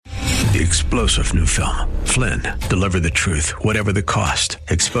The explosive new film, Flynn, deliver the truth, whatever the cost,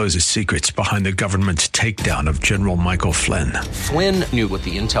 exposes secrets behind the government's takedown of General Michael Flynn. Flynn knew what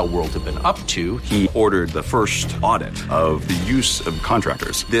the intel world had been up to. He ordered the first audit of the use of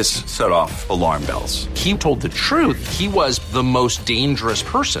contractors. This set off alarm bells. He told the truth. He was the most dangerous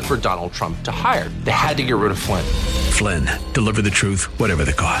person for Donald Trump to hire. They had to get rid of Flynn. Flynn, deliver the truth, whatever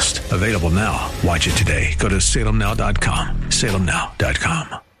the cost. Available now. Watch it today. Go to salemnow.com.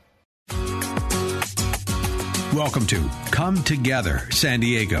 salemnow.com. Welcome to Come Together San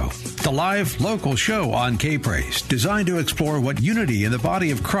Diego, the live local show on K-Praise, designed to explore what unity in the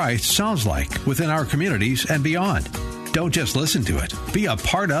body of Christ sounds like within our communities and beyond. Don't just listen to it, be a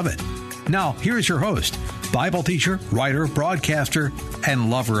part of it. Now, here's your host, Bible teacher, writer, broadcaster,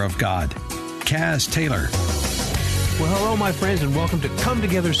 and lover of God, Kaz Taylor. Well, hello, my friends, and welcome to Come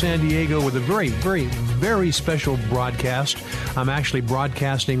Together San Diego with a very, very, very special broadcast. I'm actually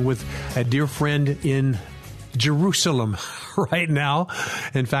broadcasting with a dear friend in Jerusalem right now.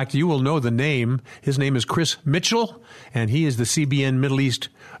 In fact, you will know the name. His name is Chris Mitchell, and he is the CBN Middle East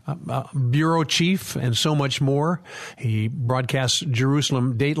bureau chief and so much more. He broadcasts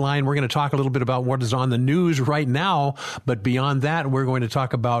Jerusalem Dateline. We're going to talk a little bit about what is on the news right now, but beyond that, we're going to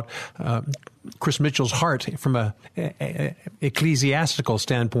talk about Chris Mitchell's heart from a ecclesiastical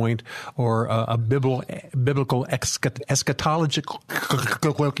standpoint, or a biblical eschatological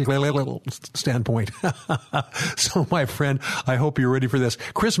standpoint. So, my friend, I hope you're ready for this.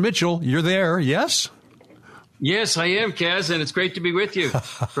 Chris Mitchell, you're there, yes? Yes, I am, Kaz, and it's great to be with you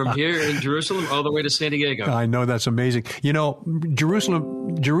from here in Jerusalem all the way to San Diego. I know, that's amazing. You know,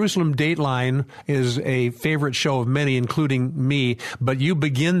 Jerusalem Dateline is a favorite show of many, including me, but you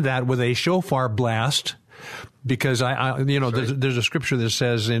begin that with a shofar blast. Because there's a scripture that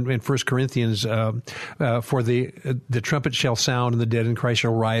says in 1 Corinthians, for the trumpet shall sound and the dead in Christ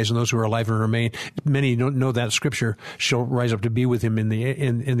shall rise, and those who are alive and remain. Many don't know that scripture shall rise up to be with him in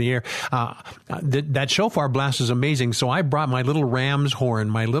the air. That shofar blast is amazing. So I brought my little ram's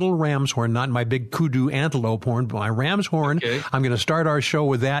horn, not my big kudu antelope horn, but my ram's horn. Okay. I'm going to start our show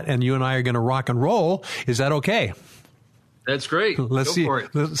with that, and you and I are going to rock and roll. Is that okay? That's great. Let's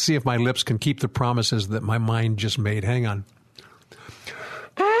see if my lips can keep the promises that my mind just made. Hang on.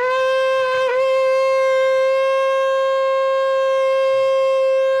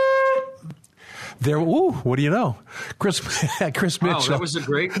 There. Ooh, what do you know, Chris Mitchell? Wow, that was a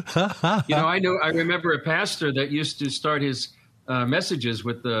great. I remember a pastor that used to start his messages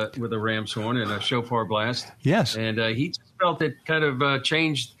with a ram's horn and a shofar blast. Yes, and he just felt it kind of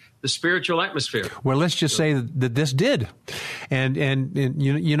changed the spiritual atmosphere. Well, let's just say that this did, and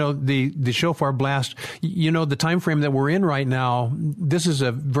the shofar blast. The time frame that we're in right now. This is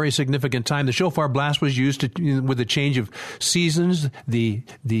a very significant time. The shofar blast was used with the change of seasons, the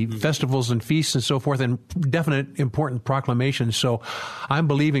festivals and feasts and so forth, and definite important proclamations. So, I'm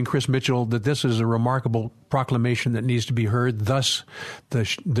believing, Chris Mitchell, that this is a remarkable proclamation that needs to be heard. Thus,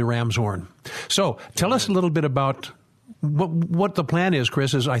 the ram's horn. So, tell us a little bit about what the plan is,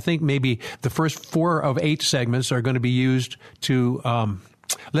 Chris. Is I think maybe the first 4 of 8 segments are going to be used to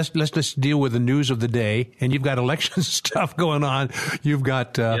let's just deal with the news of the day. And you've got election stuff going on. You've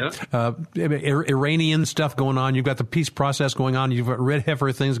got Iranian stuff going on. You've got the peace process going on. You've got red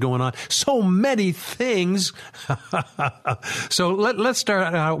heifer things going on. So many things. So let's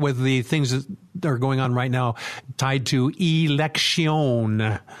start out with the things that are going on right now, tied to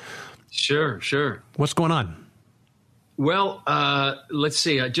election. Sure. What's going on? Well, let's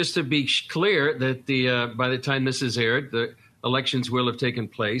see. Just to be clear that by the time this is aired, the elections will have taken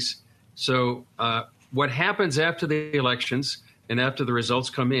place. So what happens after the elections and after the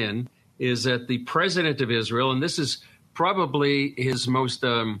results come in is that the president of Israel, and this is probably his most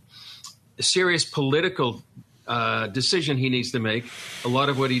serious political decision he needs to make. A lot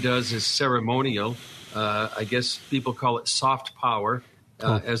of what he does is ceremonial. I guess people call it soft power.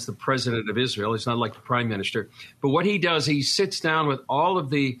 As the president of Israel. He's not like the prime minister. But what he does, he sits down with all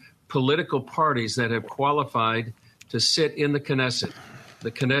of the political parties that have qualified to sit in the Knesset. The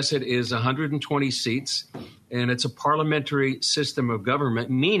Knesset is 120 seats, and it's a parliamentary system of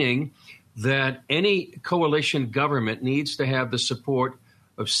government, meaning that any coalition government needs to have the support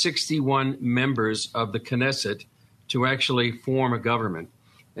of 61 members of the Knesset to actually form a government.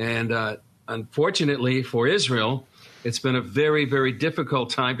 And unfortunately for Israel, it's been a very, very difficult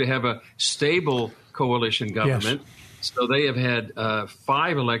time to have a stable coalition government. Yes. So they have had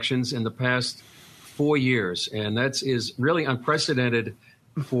 5 elections in the past 4 years, and that is really unprecedented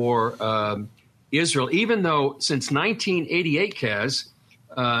for Israel. Even though since 1988, Kaz,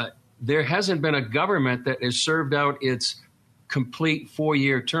 there hasn't been a government that has served out its complete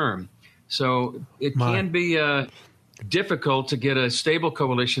 4-year term. So it can be difficult to get a stable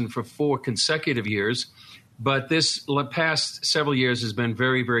coalition for 4 consecutive years. But this past several years has been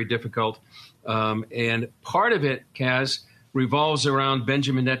very, very difficult. And part of it, Kaz, revolves around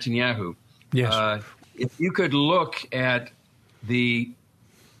Benjamin Netanyahu. Yes. If you could look at the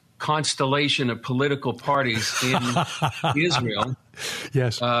constellation of political parties in Israel,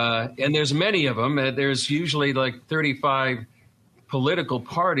 yes, and there's many of them. There's usually like 35 political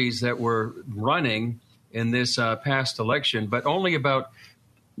parties that were running in this past election, but only about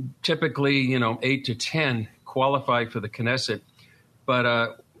typically 8 to 10 qualify for the Knesset.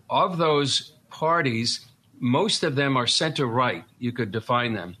 But of those parties, most of them are center-right. You could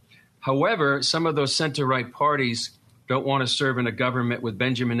define them. However, some of those center-right parties don't want to serve in a government with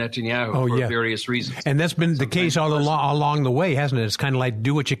Benjamin Netanyahu for various reasons. And that's been the case all along the way, hasn't it? It's kind of like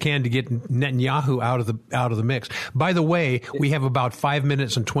do what you can to get Netanyahu out of the mix. By the way, we have about 5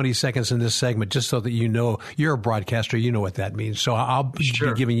 minutes and 20 seconds in this segment, just so that you know, you're a broadcaster, you know what that means. So I'll be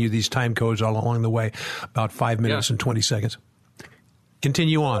giving you these time codes all along the way, about 5 minutes and 20 seconds.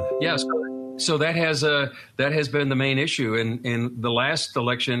 Continue on. Yes. So that has been the main issue. In the last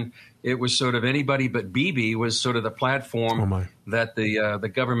election, it was sort of anybody but Bibi was sort of the platform that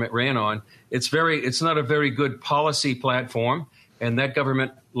the government ran on. It's not a very good policy platform, and that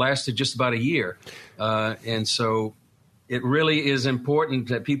government lasted just about a year. And so it really is important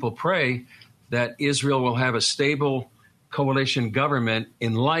that people pray that Israel will have a stable coalition government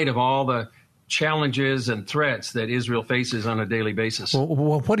in light of all the challenges and threats that Israel faces on a daily basis.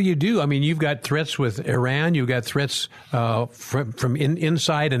 Well, what do you do? I mean, you've got threats with Iran. You've got threats from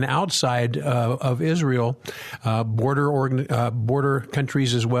inside and outside of Israel, border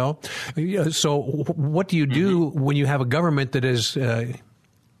countries as well. So what do you do when you have a government that is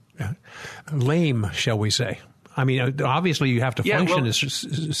lame, shall we say? I mean, obviously you have to function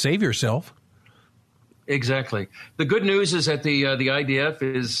to save yourself. Exactly. The good news is that the IDF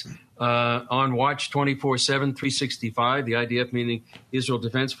is on watch 24/7, 365, the IDF meaning Israel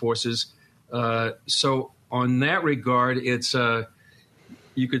Defense Forces. So on that regard, it's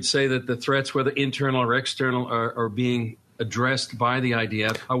you could say that the threats, whether internal or external, are being addressed by the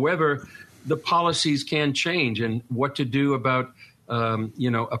IDF. However, the policies can change, and what to do about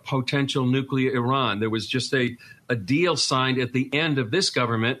a potential nuclear Iran. There was just a deal signed at the end of this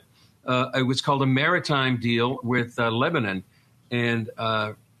government. It was called a maritime deal with Lebanon, and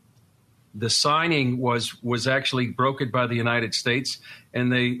the signing was actually brokered by the United States,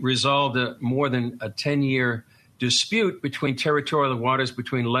 and they resolved more than a 10-year dispute between territorial waters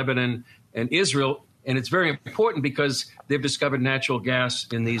between Lebanon and Israel. And it's very important because they've discovered natural gas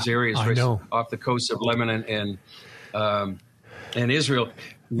in these areas off the coast of Lebanon and Israel.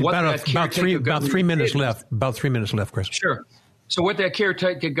 About 3 minutes left. About 3 minutes left, Chris. Sure. So what that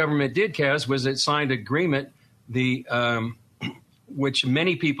caretaker government did, Kaz, was it signed an agreement, which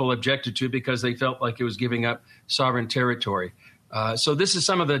many people objected to because they felt like it was giving up sovereign territory. So this is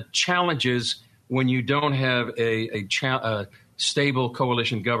some of the challenges when you don't have a stable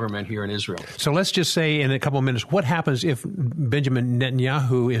coalition government here in Israel. So let's just say in a couple of minutes, what happens if Benjamin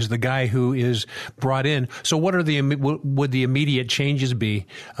Netanyahu is the guy who is brought in? So what would the immediate changes be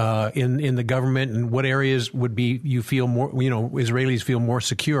in the government, and what areas would be you feel more, Israelis feel more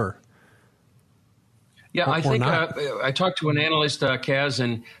secure? Yeah, I think I talked to an analyst, Kaz,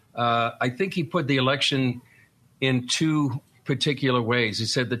 and I think he put the election in two particular ways. He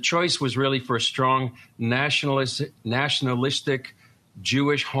said the choice was really for a strong nationalistic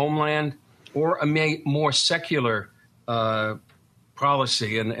Jewish homeland or a more secular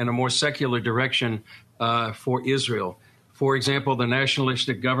policy and a more secular direction for Israel. For example, the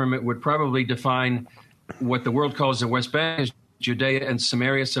nationalistic government would probably define what the world calls the West Bank as Judea and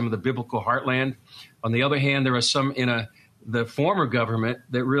Samaria, some of the biblical heartland. On the other hand, there are some in the former government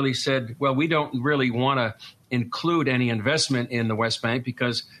that really said, well, we don't really want to include any investment in the West Bank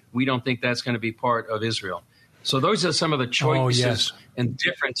because we don't think that's going to be part of Israel. So those are some of the choices and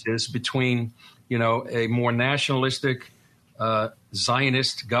differences between, a more nationalistic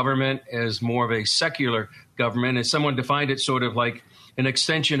Zionist government as more of a secular government. As someone defined it, sort of like an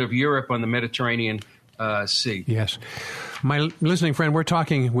extension of Europe on the Mediterranean Sea. Yes. My listening friend, we're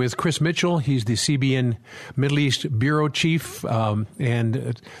talking with Chris Mitchell. He's the CBN Middle East Bureau Chief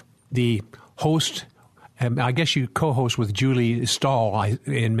and the host. I guess you co-host with Julie Stahl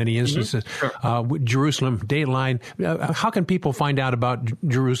in many instances. Mm-hmm. Sure. Jerusalem Dateline. How can people find out about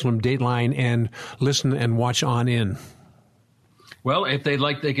Jerusalem Dateline and listen and watch on in? Well, if they'd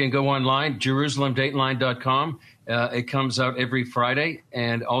like, they can go online, JerusalemDateline.com. It comes out every Friday.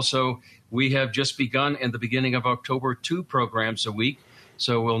 And also, we have just begun in the beginning of October 2 programs a week.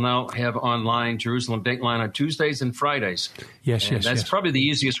 So we'll now have online Jerusalem Dateline on Tuesdays and Fridays. Yes. That's probably the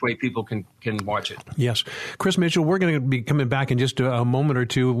easiest way people can watch it. Yes. Chris Mitchell, we're going to be coming back in just a moment or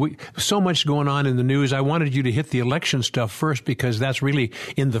two. So much going on in the news. I wanted you to hit the election stuff first because that's really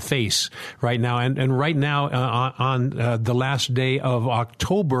in the face right now. And right now, on the last day of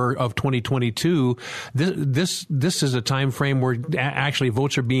October of 2022, this is a time frame where actually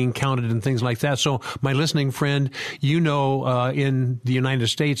votes are being counted and things like that. So my listening friend, in the United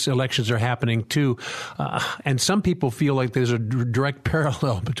States, elections are happening too. And some people feel like there's a direct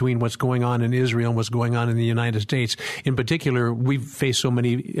parallel between what's going on in Israel and what's going on in the United States. In particular, we've faced so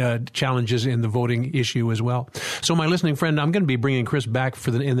many challenges in the voting issue as well. So my listening friend, I'm going to be bringing Chris back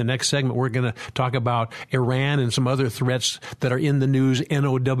in the next segment. We're going to talk about Iran and some other threats that are in the news,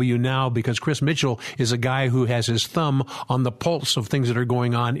 NOW now, because Chris Mitchell is a guy who has his thumb on the pulse of things that are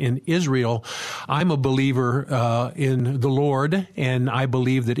going on in Israel. I'm a believer in the Lord, and I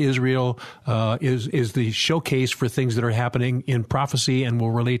believe that Israel is the showcase for things that are happening in prophecy and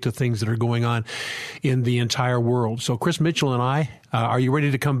will relate to things that are going on in the entire world. So Chris Mitchell and I, are you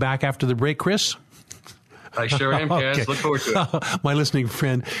ready to come back after the break, Chris? I sure am, Kaz. Okay. Look forward to it. My listening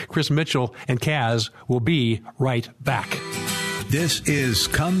friend, Chris Mitchell and Kaz will be right back. This is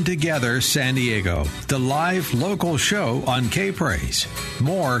Come Together San Diego, the live local show on K-Praise.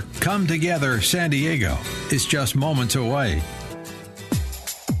 More Come Together San Diego is just moments away.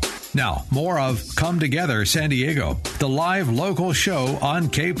 Now, more of Come Together San Diego, the live local show on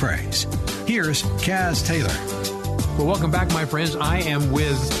K-Praise. Here's Kaz Taylor. Well, welcome back, my friends. I am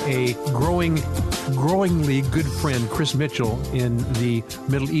with a growingly good friend, Chris Mitchell, in the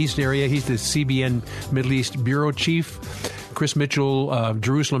Middle East area. He's the CBN Middle East Bureau Chief. Chris Mitchell,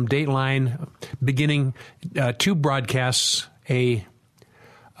 Jerusalem Dateline, beginning 2 broadcasts a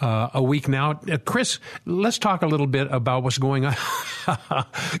week now. Chris, let's talk a little bit about what's going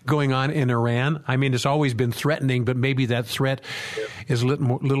on in Iran. I mean, it's always been threatening, but maybe that threat is a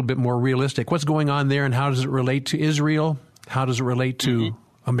little bit more realistic. What's going on there, and how does it relate to Israel? How does it relate to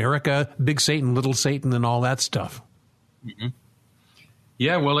America, big Satan, little Satan, and all that stuff? Mm-hmm.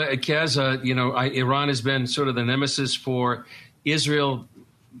 Yeah, well, Kaz, Iran has been sort of the nemesis for Israel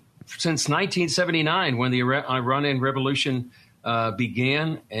since 1979, when the Iranian Revolution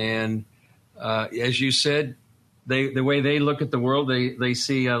began. And as you said, the way they look at the world, they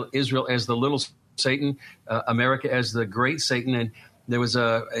see Israel as the little Satan, America as the great Satan. And there was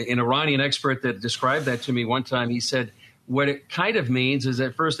an Iranian expert that described that to me one time. He said, what it kind of means is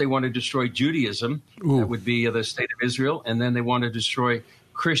that first they want to destroy Judaism, that would be the state of Israel, and then they want to destroy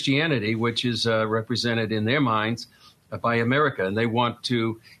Christianity, which is represented in their minds by America. And they want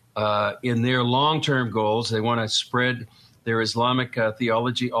to, in their long-term goals, they want to spread their Islamic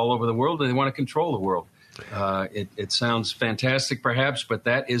theology all over the world, and they want to control the world. It sounds fantastic, perhaps, but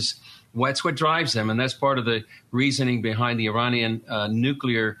that's what drives them, and that's part of the reasoning behind the Iranian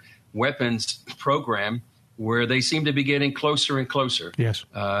nuclear weapons program, where they seem to be getting closer and closer. Yes.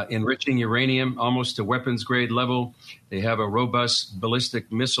 Enriching uranium almost to weapons-grade level. They have a robust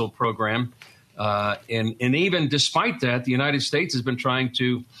ballistic missile program. And even despite that, the United States has been trying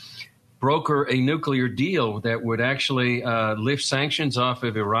to broker a nuclear deal that would actually lift sanctions off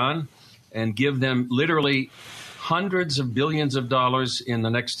of Iran and give them literally hundreds of billions of dollars in the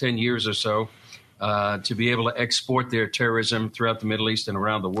next 10 years or so to be able to export their terrorism throughout the Middle East and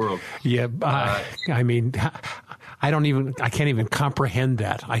around the world. Yeah, I mean, I can't even comprehend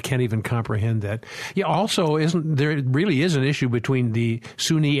that. I can't even comprehend that. Yeah. Also, there really is an issue between the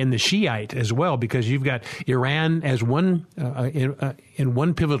Sunni and the Shiite as well, because you've got Iran as one in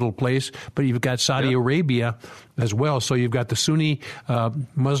one pivotal place, but you've got Saudi Arabia as well. So you've got the Sunni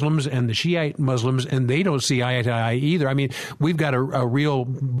Muslims and the Shiite Muslims, and they don't see eye to eye either. I mean, we've got a real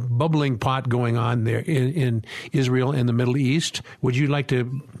bubbling pot going on there in Israel and the Middle East. Would you like to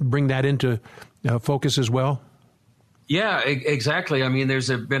bring that into focus as well? Yeah, exactly. I mean, there's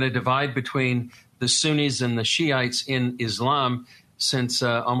been a divide between the Sunnis and the Shiites in Islam since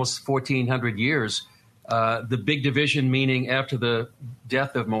almost 1,400 years. The big division meaning after the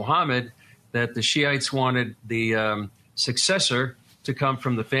death of Muhammad, that the Shiites wanted the successor to come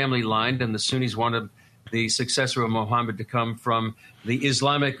from the family line, and the Sunnis wanted the successor of Muhammad to come from the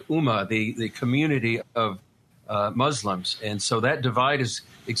Islamic Ummah, the community of Muslims. And so that divide has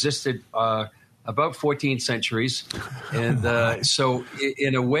existed about 14 centuries. And so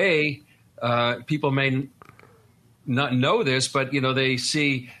in a way, people may not know this, but, you know, they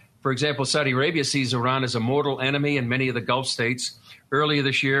see, for example, Saudi Arabia sees Iran as a mortal enemy in many of the Gulf states. Earlier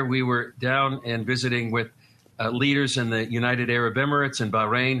this year, we were down and visiting with leaders in the United Arab Emirates and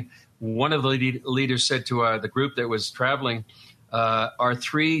Bahrain. One of the leaders said to the group that was traveling, our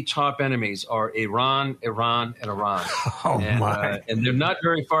three top enemies are Iran, Iran, and Iran. And they're not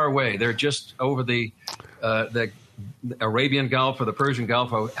very far away. They're just over the Arabian Gulf or the Persian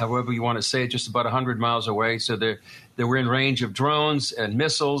Gulf, however you want to say it, just about 100 miles away. So they were in range of drones and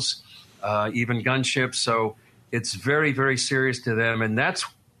missiles, even gunships. So it's very, very serious to them. And that's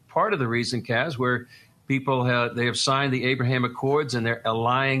part of the reason, Kaz, where people they have signed the Abraham Accords and they're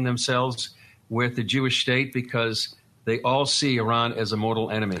allying themselves with the Jewish state because they all see Iran as a mortal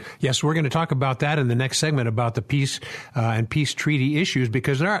enemy. Yes, we're going to talk about that in the next segment about the peace and peace treaty issues,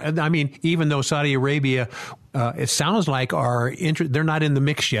 because even though Saudi Arabia, it sounds like they're not in the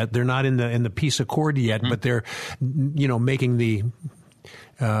mix yet. They're not in the peace accord yet, but they're, making the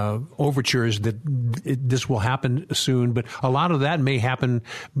overtures that this will happen soon. But a lot of that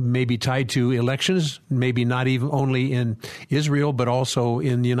may be tied to elections, maybe not even only in Israel, but also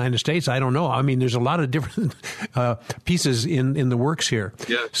in the United States. I don't know. I mean, there's a lot of different pieces in the works here.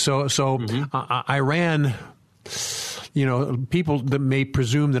 Yeah. So Iran, people that may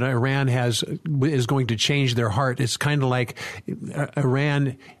presume that Iran is going to change their heart. It's kind of like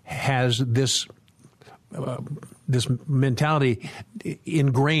Iran has this mentality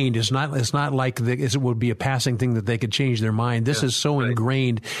ingrained. It's not like it would be a passing thing that they could change their mind. This is so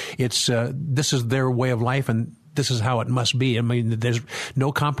ingrained. It's this is their way of life, and this is how it must be. I mean, there's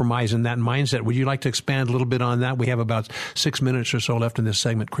no compromise in that mindset. Would you like to expand a little bit on that? We have about 6 minutes or so left in this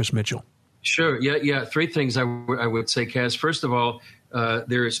segment. Chris Mitchell. Sure. Yeah. Three things I would say, Kaz. First of all,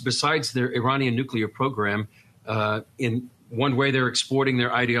 besides their Iranian nuclear program, in one way they're exporting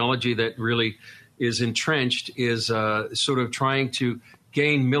their ideology that really is entrenched, is sort of trying to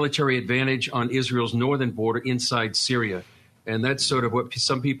gain military advantage on Israel's northern border inside Syria. And that's sort of what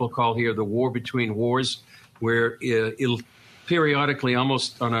some people call here the war between wars, where it'll periodically,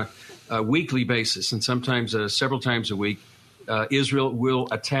 almost on a weekly basis, and sometimes several times a week, Israel will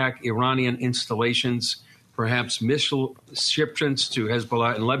attack Iranian installations, perhaps missile shipments to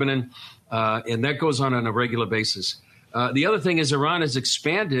Hezbollah in Lebanon, and that goes on a regular basis. The other thing is Iran has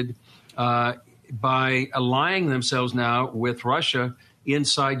expanded by allying themselves now with Russia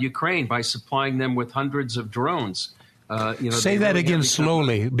inside Ukraine by supplying them with hundreds of drones. Say that again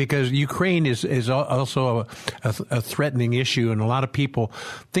slowly, because Ukraine is also a threatening issue, and a lot of people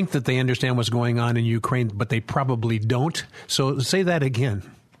think that they understand what's going on in Ukraine, but they probably don't. So say that again.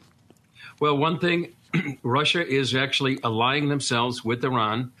 Well, one thing, Russia is actually allying themselves with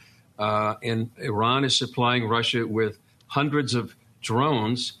Iran, and Iran is supplying Russia with hundreds of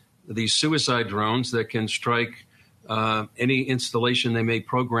drones, these suicide drones that can strike any installation they may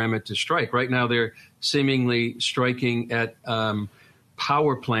program it to strike. Right now, they're seemingly striking at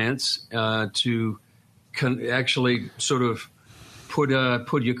power plants to actually sort of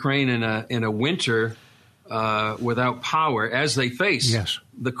put Ukraine in a winter without power as they face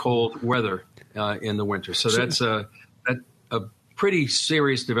the cold weather in the winter. So that's a pretty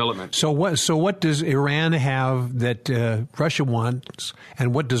serious development. So what does Iran have that Russia wants,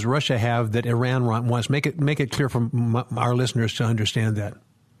 and what does Russia have that Iran wants? Make it clear for our listeners to understand that.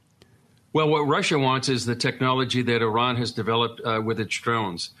 Well, what Russia wants is the technology that Iran has developed with its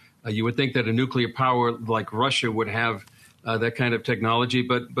drones. You would think that a nuclear power like Russia would have that kind of technology,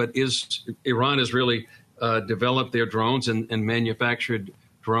 but Iran has really developed their drones and manufactured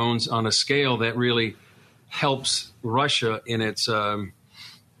drones on a scale that really helps Russia in its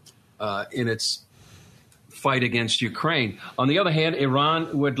fight against Ukraine. On the other hand,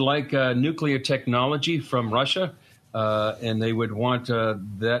 Iran would like nuclear technology from Russia, and they would want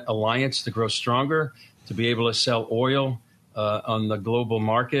that alliance to grow stronger, to be able to sell oil on the global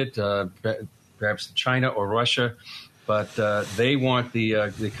market, perhaps China or Russia. But they want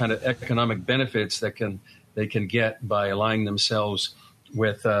the kind of economic benefits that they can get by allying themselves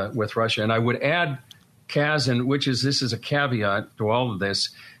with Russia. And I would add, Kaz, and this is a caveat to all of this,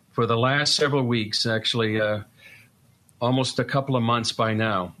 for the last several weeks, actually almost a couple of months by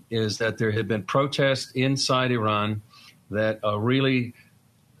now, is that there had been protests inside Iran that are really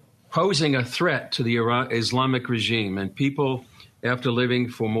posing a threat to the Islamic regime. And people, after living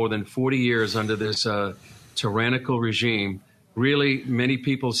for more than 40 years under this tyrannical regime, really many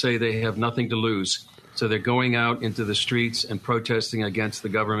people say they have nothing to lose. So they're going out into the streets and protesting against the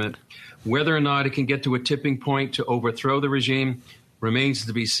government. Whether or not it can get to a tipping point to overthrow the regime remains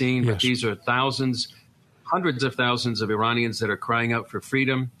to be seen. Yes. But these are hundreds of thousands of Iranians that are crying out for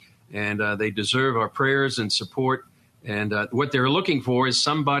freedom, and they deserve our prayers and support. And what they're looking for is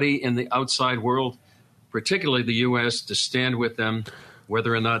somebody in the outside world, particularly the U.S., to stand with them.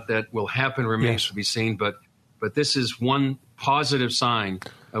 Whether or not that will happen remains to be seen. But this is one positive sign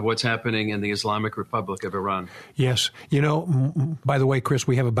of what's happening in the Islamic Republic of Iran. Yes. By the way, Chris,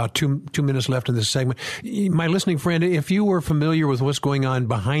 we have about two minutes left in this segment. My listening friend, if you were familiar with what's going on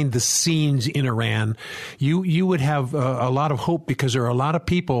behind the scenes in Iran, you would have a lot of hope, because there are a lot of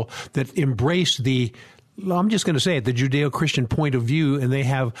people that embrace I'm just going to say it, the Judeo-Christian point of view, and they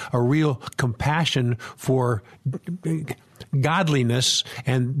have a real compassion for godliness,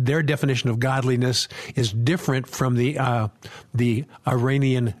 and their definition of godliness is different from the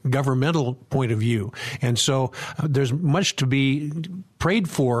Iranian governmental point of view. And so there's much to be prayed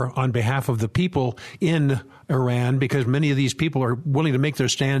for on behalf of the people in Iran, because many of these people are willing to make their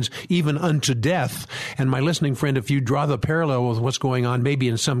stands even unto death. And my listening friend, if you draw the parallel with what's going on maybe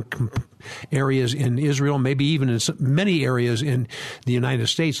in some areas in Israel, maybe even in many areas in the United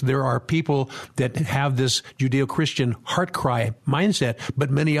States, there are people that have this Judeo-Christian heart cry mindset,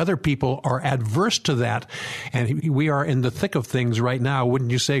 but many other people are adverse to that. And we are in the thick of things right now,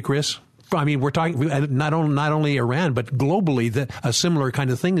 wouldn't you say, Chris? I mean, we're talking not only Iran, but globally, a similar kind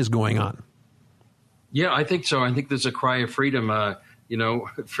of thing is going on. Yeah, I think so. I think there's a cry of freedom,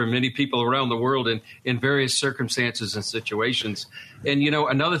 for many people around the world in various circumstances and situations. And,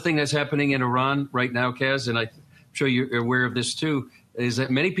 another thing that's happening in Iran right now, Kaz, and I'm sure you're aware of this too, is that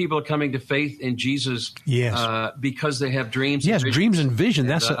many people are coming to faith in Jesus because they have dreams. Yes, dreams and vision.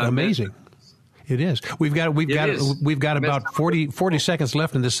 That's amazing. It is. We've got about 40 seconds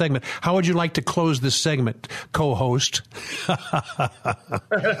left in this segment. How would you like to close this segment, co-host? Well,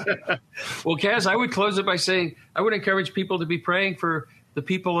 Kaz, I would close it by saying I would encourage people to be praying for the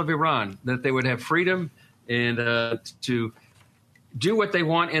people of Iran, that they would have freedom and to do what they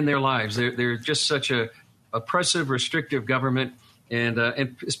want in their lives. They're just such a oppressive, restrictive government, and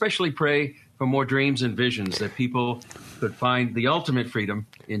especially pray for more dreams and visions, that people could find the ultimate freedom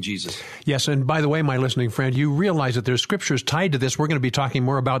in Jesus. Yes, and by the way, my listening friend, you realize that there's scriptures tied to this. We're going to be talking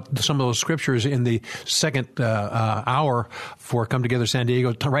more about some of those scriptures in the second hour for Come Together San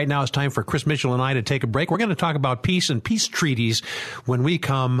Diego. Right now it's time for Chris Mitchell and I to take a break. We're going to talk about peace and peace treaties when we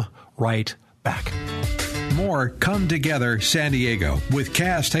come right back. More Come Together San Diego with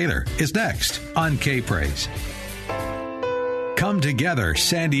Kaz Taylor is next on K-Praise. Come Together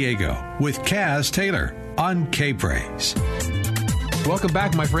San Diego with Kaz Taylor on K-Praise. Welcome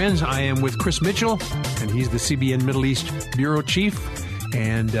back, my friends. I am with Chris Mitchell, and he's the CBN Middle East Bureau Chief,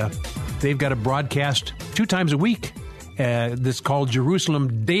 and they've got a broadcast 2 times a week. This is called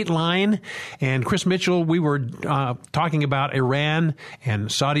Jerusalem Dateline. And Chris Mitchell, we were talking about Iran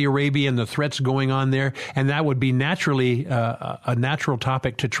and Saudi Arabia and the threats going on there. And that would be naturally a natural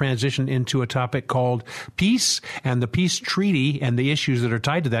topic to transition into a topic called peace and the peace treaty and the issues that are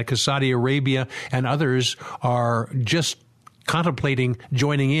tied to that, because Saudi Arabia and others are just contemplating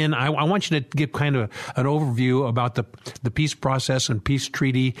joining in. I want you to give kind of an overview about the peace process and peace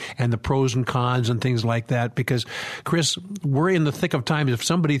treaty and the pros and cons and things like that, because, Chris, we're in the thick of times. If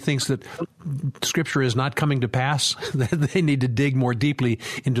somebody thinks that Scripture is not coming to pass, they need to dig more deeply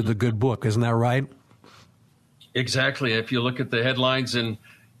into the good book. Isn't that right? Exactly. If you look at the headlines in,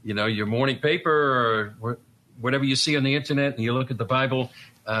 your morning paper or whatever you see on the internet, and you look at the Bible,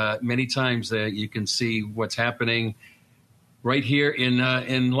 many times you can see what's happening right here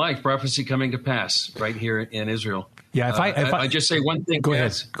in life, prophecy coming to pass right here in Israel. Yeah, if I just say one thing. Go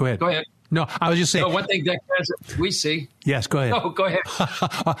ahead. No, I was just saying. No, one thing that we see. Yes, go ahead. Oh, go ahead.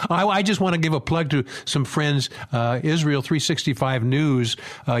 I just want to give a plug to some friends, Israel 365 News.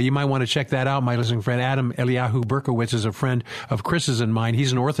 You might want to check that out, my listening friend. Adam Eliyahu Berkowitz is a friend of Chris's and mine.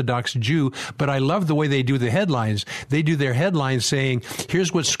 He's an Orthodox Jew, but I love the way they do the headlines. They do their headlines saying,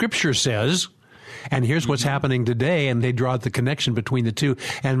 here's what Scripture says, and here's what's happening today, and they draw the connection between the two.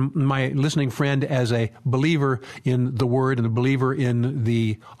 And my listening friend, as a believer in the Word and a believer in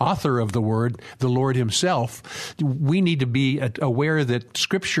the author of the Word, the Lord himself, we need to be aware that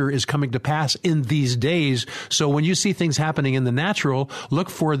Scripture is coming to pass in these days. So when you see things happening in the natural,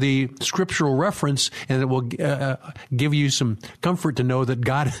 look for the scriptural reference, and it will give you some comfort to know that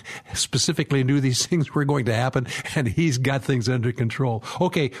God specifically knew these things were going to happen, and he's got things under control.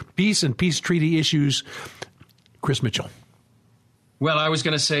 Okay, peace and peace treaty issues. Chris Mitchell. Well, I was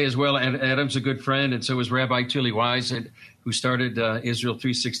going to say as well, Adam's a good friend, and so is Rabbi Tully Wise, who started Israel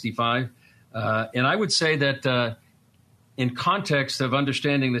 365. And I would say that in context of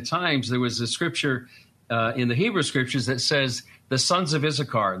understanding the times, there was a scripture in the Hebrew scriptures that says the sons of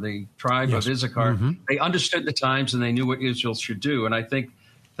Issachar, the tribe of Issachar, they understood the times and they knew what Israel should do. And I think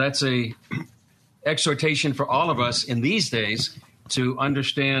that's a exhortation for all of us in these days to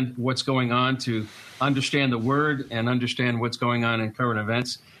understand what's going on, to understand the Word and understand what's going on in current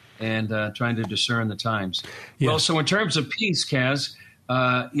events. and trying to discern the times. Yes. Well, so in terms of peace, Kaz,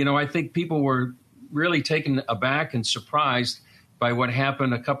 I think people were really taken aback and surprised by what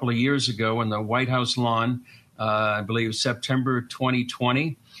happened a couple of years ago on the White House lawn, I believe September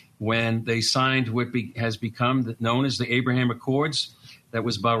 2020, when they signed what has become known as the Abraham Accords. That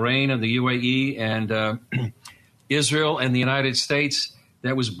was Bahrain and the UAE and Israel and the United States.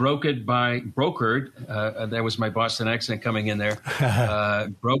 That was brokered, that was my Boston accent coming in there,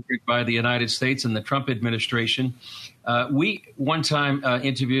 brokered by the United States and the Trump administration. We one time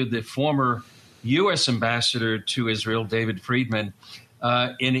interviewed the former U.S. ambassador to Israel, David Friedman,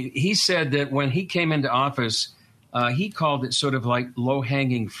 and he said that when he came into office, he called it sort of like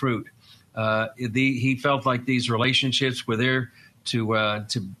low-hanging fruit. He felt like these relationships were there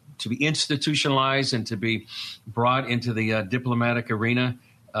to be institutionalized and to be brought into the diplomatic arena.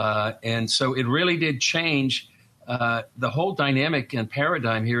 And so it really did change the whole dynamic and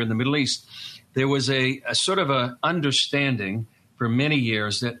paradigm here in the Middle East. There was a sort of a understanding for many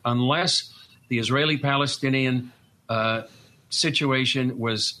years that unless the Israeli-Palestinian situation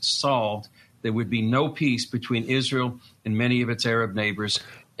was solved, there would be no peace between Israel and many of its Arab neighbors.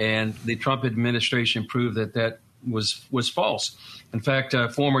 And the Trump administration proved that was false. In fact,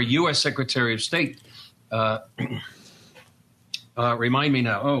 former U.S. Secretary of State, remind me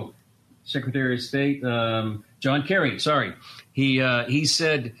now. Secretary of State John Kerry. Sorry, he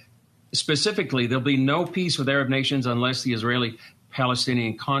said specifically there'll be no peace with Arab nations unless the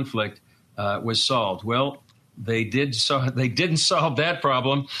Israeli-Palestinian conflict was solved. Well, they didn't solve that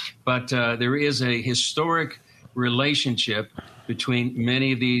problem, but there is a historic relationship between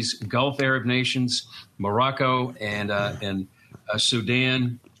many of these Gulf Arab nations, Morocco and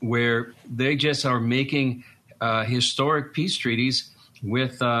Sudan, where they just are making historic peace treaties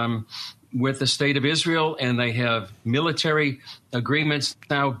with the state of Israel, and they have military agreements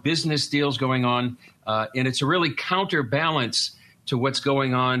now, business deals going on, and it's a really counterbalance to what's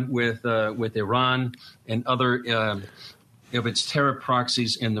going on with Iran and other of its terror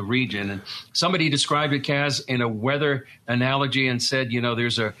proxies in the region. And somebody described it, Kaz, in a weather analogy and said,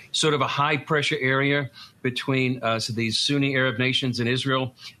 there's a sort of a high-pressure area between these Sunni Arab nations and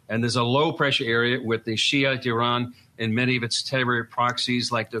Israel, and there's a low-pressure area with the Shia, Iran, and many of its terror proxies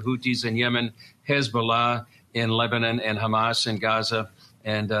like the Houthis in Yemen, Hezbollah in Lebanon, and Hamas in Gaza,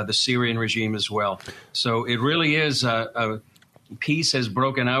 and the Syrian regime as well. So it really is peace has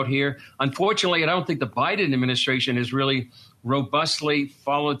broken out here. Unfortunately, I don't think the Biden administration has really robustly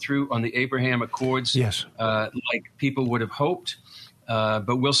followed through on the Abraham Accords, yes, like people would have hoped.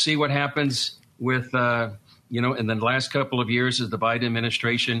 But we'll see what happens with, in the last couple of years of the Biden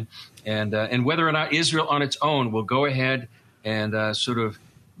administration, and whether or not Israel on its own will go ahead and sort of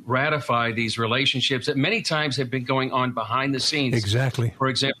ratify these relationships that many times have been going on behind the scenes. Exactly. For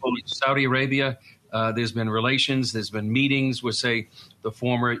example, in Saudi Arabia, there's been relations, there's been meetings with, say, the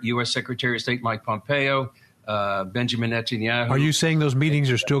former U.S. Secretary of State Mike Pompeo, Benjamin Netanyahu. Are you saying those meetings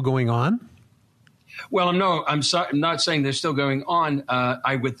are still going on? Well, I'm not saying they're still going on.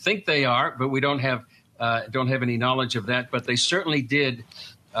 I would think they are, but we don't have any knowledge of that. But they certainly did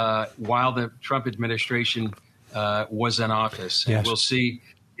while the Trump administration was in office. Yes. And we'll see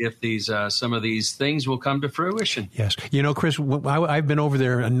if some of these things will come to fruition. Yes. Chris, I've been over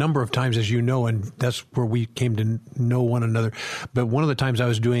there a number of times, as you know, and that's where we came to know one another. But one of the times I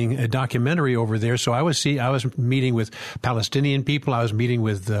was doing a documentary over there, so I was meeting with Palestinian people. I was meeting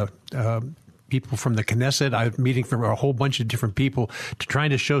with people from the Knesset. I was meeting from a whole bunch of different people to trying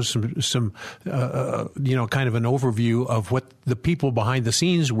to show some kind of an overview of what the people behind the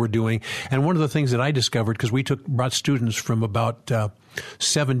scenes were doing. And one of the things that I discovered, because we brought students from about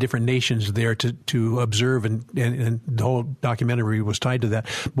 7 different nations there to observe, and the whole documentary was tied to that.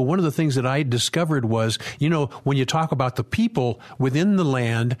 But one of the things that I discovered was, when you talk about the people within the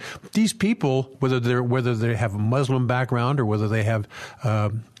land, these people, whether they have a Muslim background or whether they have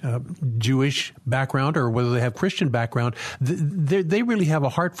Jewish background or whether they have Christian background, they really have a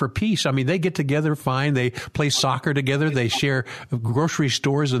heart for peace. I mean, they get together fine. They play soccer together. They share grocery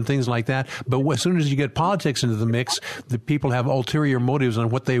stores and things like that. But as soon as you get politics into the mix, the people have ulterior motives on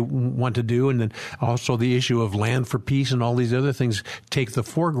what they want to do. And then also the issue of land for peace and all these other things take the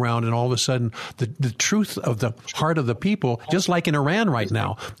foreground. And all of a sudden, the truth of the heart of the people, just like in Iran right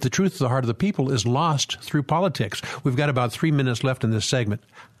now, the truth of the heart of the people is lost through politics. We've got about 3 minutes left in this segment.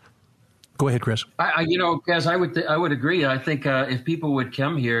 Go ahead, Chris. Kaz, I would agree. I think if people would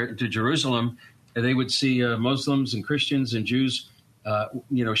come here to Jerusalem, they would see Muslims and Christians and Jews,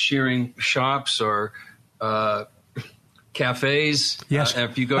 sharing shops or cafes. Yes.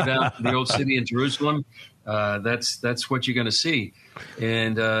 If you go down to the old city in Jerusalem, That's what you're going to see.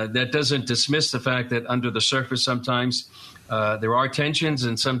 And that doesn't dismiss the fact that under the surface sometimes there are tensions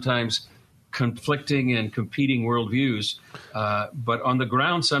and sometimes conflicting and competing worldviews. But on the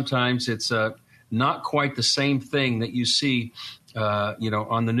ground, sometimes it's not quite the same thing that you see,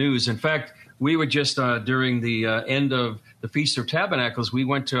 on the news. In fact, we were just during the end of the Feast of Tabernacles, we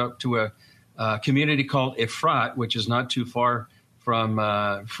went to a community called Ephrat, which is not too far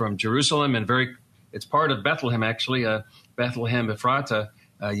from Jerusalem, and it's part of Bethlehem, actually, Bethlehem Ephrata.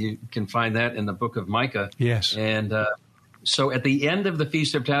 You can find that in the book of Micah. Yes. And so at the end of the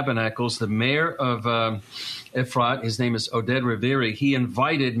Feast of Tabernacles, the mayor of Ephrat, his name is Oded Reveri, he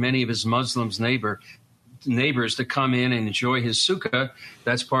invited many of his Muslims neighbors to come in and enjoy his sukkah.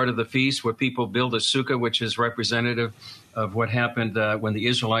 That's part of the feast where people build a sukkah, which is representative of what happened when the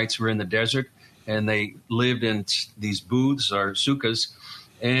Israelites were in the desert and they lived in these booths or sukkahs.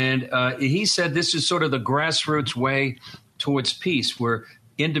 And he said this is sort of the grassroots way towards peace, where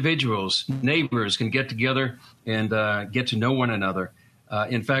individuals, neighbors can get together and get to know one another.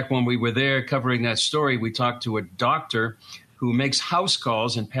 In fact, when we were there covering that story, we talked to a doctor who makes house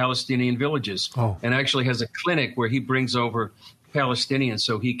calls in Palestinian villages and actually has a clinic where he brings over Palestinians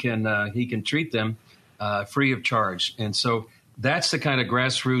so he can treat them free of charge. And so that's the kind of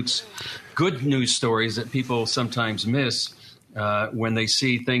grassroots good news stories that people sometimes miss when they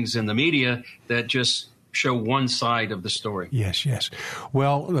see things in the media that just show one side of the story. Yes, yes.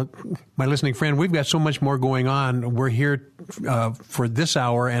 Well, my listening friend, we've got so much more going on. We're here for this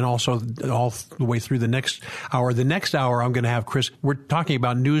hour and also all the way through the next hour. The next hour, I'm going to have Chris. We're talking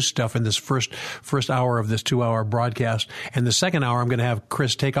about news stuff in this first hour of this 2-hour broadcast. And the second hour, I'm going to have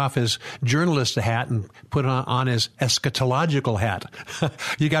Chris take off his journalist hat and put on his eschatological hat.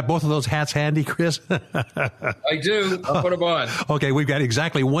 You got both of those hats handy, Chris? I do. I'll put them on. Okay, we've got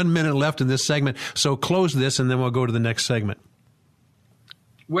exactly 1 minute left in this segment. So close this, and then we'll go to the next segment.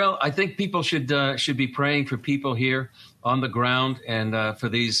 Well, I think people should be praying for people here on the ground and for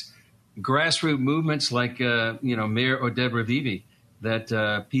these grassroots movements like Mayor Oded Reveri,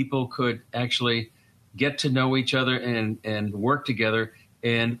 that people could actually get to know each other and work together.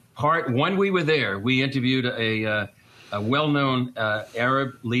 And when we were there, we interviewed a well-known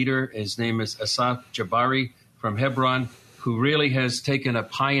Arab leader. His name is Asaf Jabari from Hebron, who really has taken a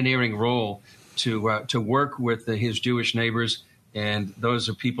pioneering role to work with his Jewish neighbors, and those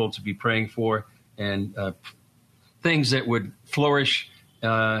are people to be praying for, and things that would flourish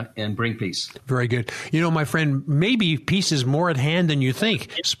and bring peace. Very good. My friend, maybe peace is more at hand than you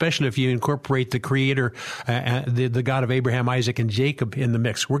think, especially if you incorporate the Creator, the God of Abraham, Isaac, and Jacob in the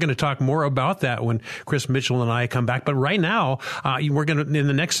mix. We're going to talk more about that when Chris Mitchell and I come back. But right now, we're going to, in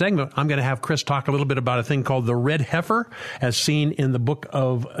the next segment, I'm going to have Chris talk a little bit about a thing called the red heifer, as seen in the book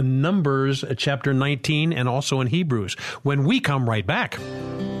of Numbers, chapter 19, and also in Hebrews, when we come right back.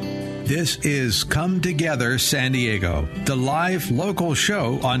 This is Come Together San Diego, the live local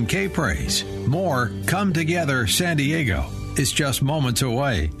show on K-Praise. More Come Together San Diego is just moments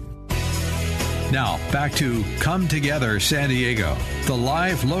away. Now, back to Come Together San Diego, the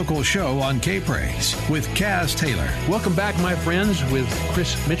live local show on K-Praise with Kaz Taylor. Welcome back, my friends, with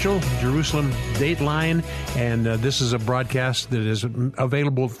Chris Mitchell, Jerusalem Dateline. And this is a broadcast that is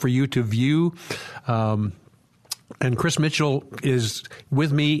available for you to view. And Chris Mitchell is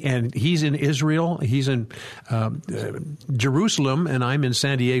with me, and he's in Israel. He's in Jerusalem, and I'm in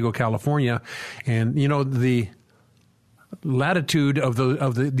San Diego, California. And the latitude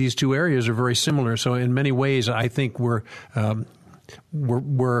of these two areas are very similar. So in many ways, I think we're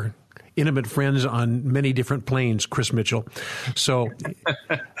intimate friends on many different planes, Chris Mitchell. So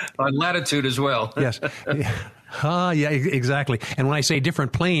on latitude as well. Yes. Yeah, exactly. And when I say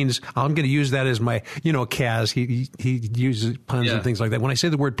different planes, I'm going to use that as my, Kaz. He uses puns and things like that. When I say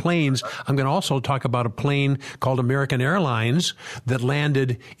the word planes, I'm going to also talk about a plane called American Airlines that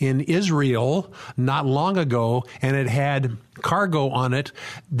landed in Israel not long ago, and it had cargo on it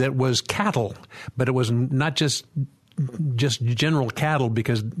that was cattle, but it was not just general cattle,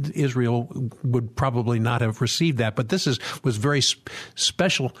 because Israel would probably not have received that. But this was very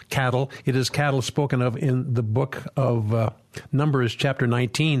special cattle. It is cattle spoken of in the book of Numbers, chapter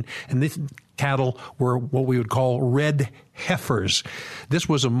 19. And these cattle were what we would call red heifers. This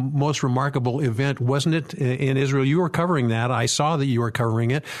was a most remarkable event, wasn't it, in Israel? You were covering that. I saw that you were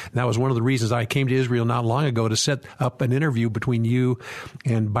covering it. And that was one of the reasons I came to Israel not long ago, to set up an interview between you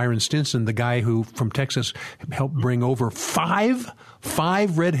and Byron Stinson, the guy who from Texas helped bring over five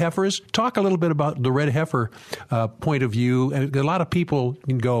red heifers. Talk a little bit about the red heifer point of view. And a lot of people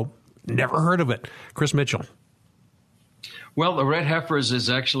can go, never heard of it. Chris Mitchell. Well, the red heifers is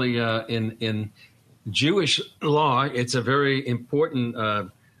actually in Jewish law, it's a very important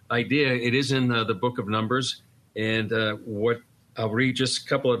idea. It is in the book of Numbers. And what I'll read just a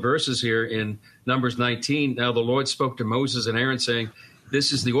couple of verses here in Numbers 19. Now the Lord spoke to Moses and Aaron, saying,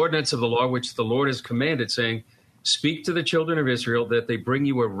 "This is the ordinance of the law which the Lord has commanded, saying, speak to the children of Israel that they bring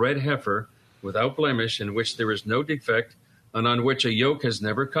you a red heifer without blemish, in which there is no defect, and on which a yoke has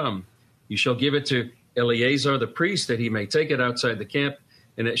never come. You shall give it to Eleazar the priest, that he may take it outside the camp,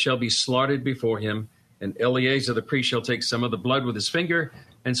 and it shall be slaughtered before him. And Eleazar the priest shall take some of the blood with his finger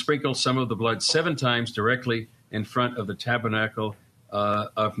and sprinkle some of the blood 7 times directly in front of the tabernacle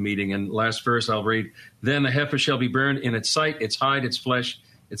of meeting." And last verse I'll read. "Then the heifer shall be burned in its sight, its hide, its flesh,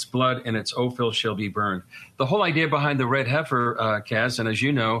 its blood, and its offal shall be burned." The whole idea behind the red heifer, Kaz, and as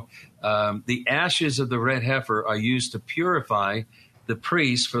you know, the ashes of the red heifer are used to purify the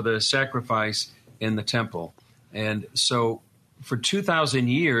priest for the sacrifice in the temple. And so for 2,000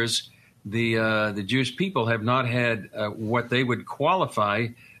 years, the Jewish people have not had what they would qualify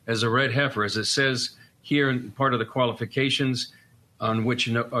as a red heifer. As it says here in part of the qualifications, on which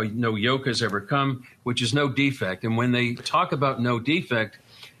no yoke has ever come, which is no defect. And when they talk about no defect,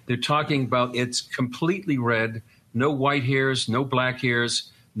 they're talking about it's completely red, no white hairs, no black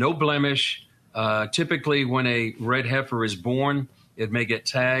hairs, no blemish. Typically, when a red heifer is born, it may get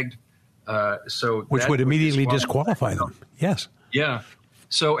tagged. Which would immediately disqualify them. Yes. Yeah.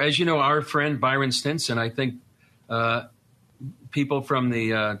 So as you know, our friend Byron Stinson, I think people from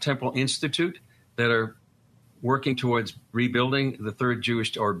the Temple Institute that are working towards rebuilding the third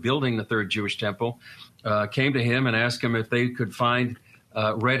Jewish or building the third Jewish temple came to him and asked him if they could find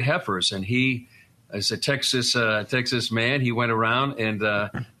red heifers. And he, as a Texas man, he went around and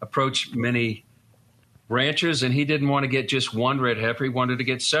approached many ranchers, and he didn't want to get just one red heifer. He wanted to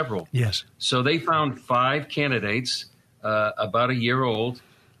get several. Yes. So they found 5 candidates about a year old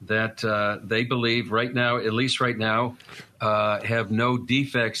that they believe right now, at least right now, have no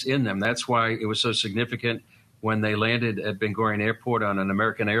defects in them. That's why it was so significant when they landed at Ben Gurion Airport on an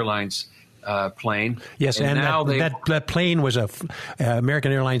American Airlines plane. Yes, and now that plane was a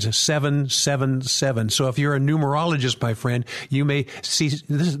American Airlines 777. So if you're a numerologist, my friend, you may see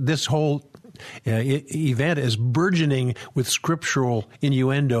this whole event is burgeoning with scriptural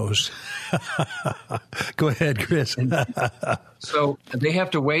innuendos. Go ahead, Chris. So they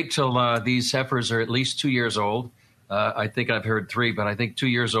have to wait till these heifers are at least 2 years old. I think I've heard 3, but I think 2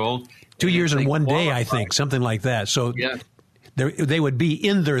 years old. 2 years and 1 day, I think, something like that. So yeah. They would be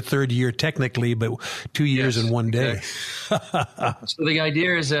in their 3rd year technically, but 2 years and 1 day. Exactly. So the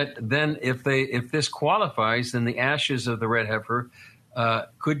idea is that then if this qualifies, then the ashes of the red heifer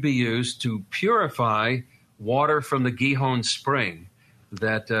could be used to purify water from the Gihon spring.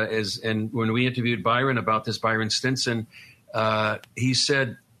 That and when we interviewed Byron about this, Byron Stinson, he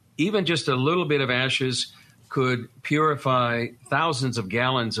said even just a little bit of ashes could purify thousands of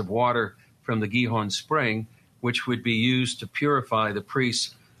gallons of water from the Gihon spring, which would be used to purify the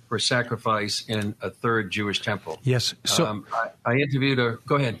priests for sacrifice in a third Jewish temple. Yes. So I interviewed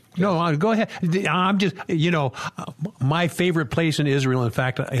go ahead. No, go ahead. I'm just, my favorite place in Israel, in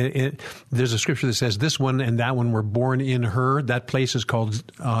fact, there's a scripture that says this one and that one were born in her. That place is called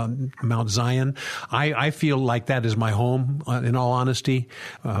Mount Zion. I feel like that is my home, in all honesty.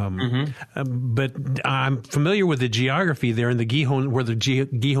 But I'm familiar with the geography there in the Gihon, where the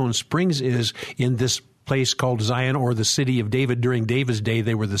Gihon Springs is in this place called Zion, or the city of David. During David's day,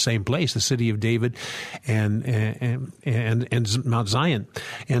 they were the same place, the city of David and Mount Zion.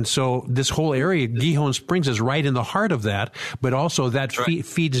 And so this whole area, Gihon Springs, is right in the heart of that, but also that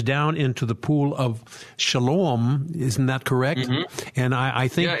feeds down into the pool of Shalom. Isn't that correct? And I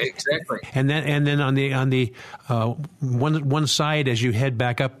think, yeah, exactly. And then on the one side, as you head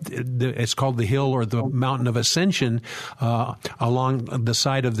back up, it's called the hill or the mountain of Ascension, along the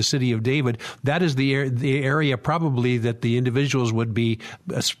side of the city of David. That is the area probably that the individuals would be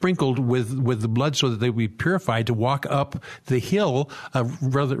sprinkled with the blood so that they would be purified to walk up the hill, a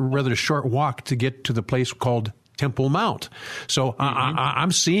rather short walk to get to the place called Temple Mount. So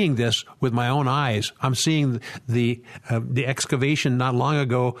I'm seeing this with my own eyes. I'm seeing the excavation not long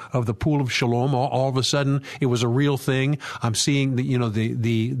ago of the Pool of Shalom. All of a sudden, it was a real thing. I'm seeing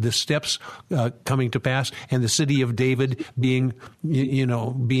the steps coming to pass, and the city of David being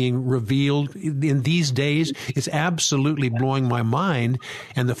revealed in these days. It's absolutely blowing my mind,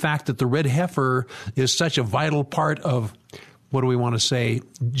 and the fact that the red heifer is such a vital part of, what do we want to say,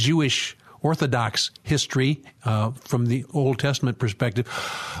 Jewish Orthodox history from the Old Testament perspective.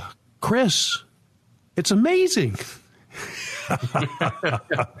 Chris, it's amazing.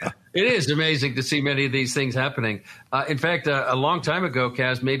 It is amazing to see many of these things happening. In fact, a long time ago,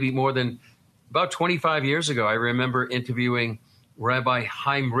 Kaz, maybe more than about 25 years ago, I remember interviewing Rabbi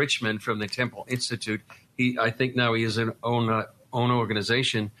Chaim Richman from the Temple Institute. I think now he is an own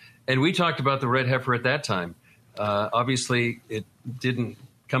organization. And we talked about the red heifer at that time. Obviously, it didn't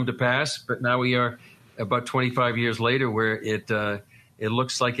come to pass, but now we are about 25 years later where it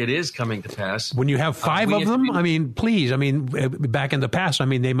looks like it is coming to pass. When you have five of them, I mean, please, I mean, back in the past, I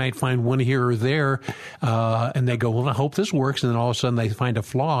mean, they might find one here or there, and they go, well, I hope this works. And then all of a sudden they find a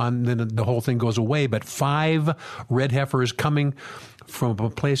flaw, and then the whole thing goes away. But 5 red heifers coming from a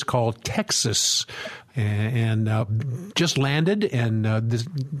place called Texas, and just landed, and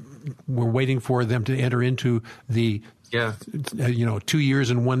we're waiting for them to enter into the 2 years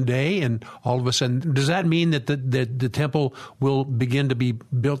and 1 day, and all of a sudden, does that mean that the temple will begin to be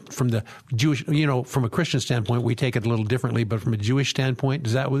built from the Jewish, from a Christian standpoint? We take it a little differently, but from a Jewish standpoint,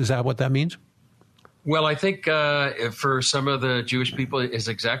 is that what that means? Well, I think for some of the Jewish people, is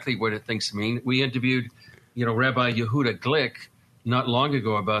exactly what it thinks to mean. We interviewed, Rabbi Yehuda Glick not long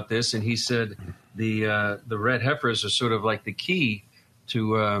ago about this, and he said the red heifers are sort of like the key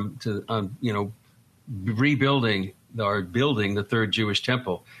to rebuilding or building the third Jewish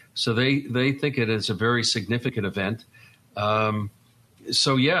temple. So they think it is a very significant event. I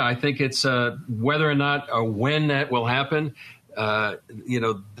think it's whether or not or when that will happen.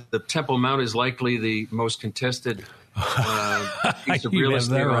 The Temple Mount is likely the most contested piece of real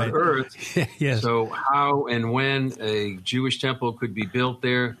estate on earth. Yes. So how and when a Jewish temple could be built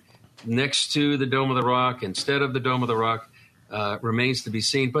there next to the Dome of the Rock, instead of the Dome of the Rock, remains to be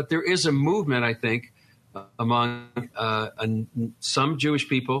seen. But there is a movement, I think, among some Jewish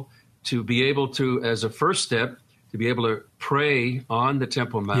people to be able to, as a first step, to be able to pray on the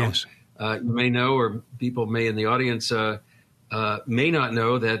Temple Mount. Yes. You may know, or people may in the audience may not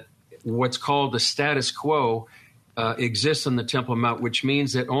know, that what's called the status quo exists on the Temple Mount, which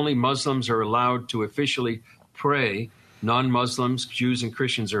means that only Muslims are allowed to officially pray. Non-Muslims, Jews and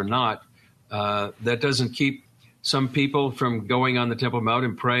Christians are not. That doesn't keep some people from going on the Temple Mount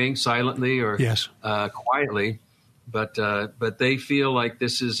and praying silently or quietly, but they feel like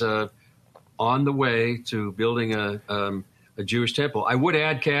this is on the way to building a Jewish temple. I would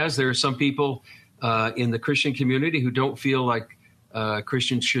add, Kaz, there are some people in the Christian community who don't feel like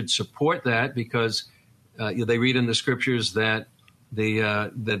Christians should support that because they read in the scriptures that the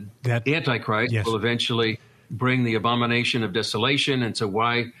Antichrist will eventually bring the abomination of desolation, and so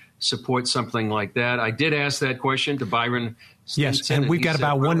why support something like that? I did ask that question to Byron Stinson. Yes, and we've got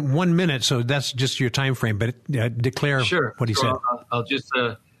about one minute, so that's just your time frame, but declare what he said. I'll just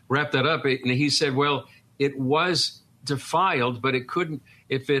wrap that up. And he said, well, it was defiled, but it couldn't,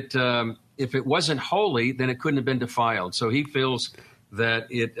 if it wasn't holy, then it couldn't have been defiled. So he feels that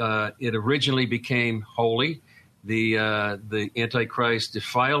it originally became holy. The Antichrist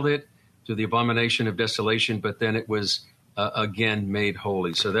defiled it to the abomination of desolation, but then it was again made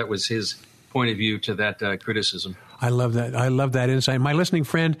holy. So that was his point of view to that criticism. I love that. I love that insight. My listening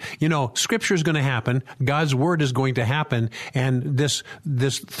friend, Scripture is going to happen. God's Word is going to happen. And this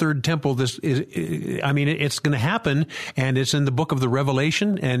third temple, it's going to happen. And it's in the book of the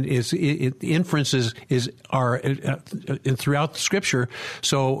Revelation, and inferences are throughout the Scripture.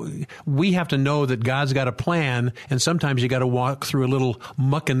 So we have to know that God's got a plan. And sometimes you got to walk through a little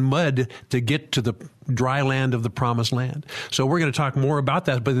muck and mud to get to the dry land of the promised land. So we're going to talk more about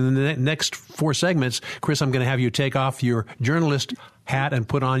that. But in the next 4 segments, Chris, I'm going to have you take off your journalist hat and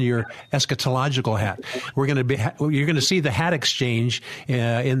put on your eschatological hat. You're going to see the hat exchange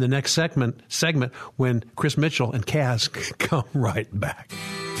in the next segment when Chris Mitchell and Kaz come right back.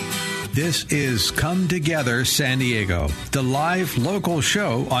 This is Come Together San Diego, the live local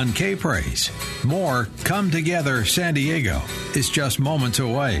show on K-Praise. More Come Together San Diego is just moments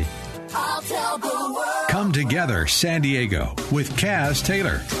away. I'll tell the world. Come Together San Diego with Kaz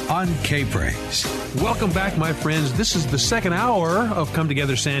Taylor on K-Praise. Welcome back, my friends. This is the second hour of Come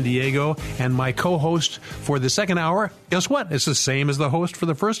Together San Diego, and my co-host for the second hour, guess what? It's the same as the host for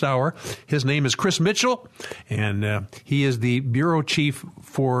the first hour. His name is Chris Mitchell, and he is the bureau chief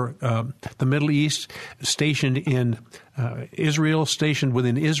for the Middle East, stationed in Israel,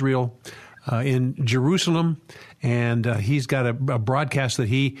 in Jerusalem, and he's got a broadcast that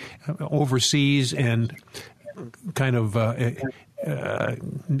he oversees and kind of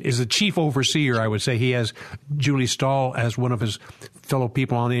is the chief overseer, I would say. He has Julie Stahl as one of his fellow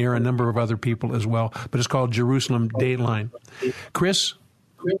people on the air, a number of other people as well, but it's called Jerusalem Dateline. Chris,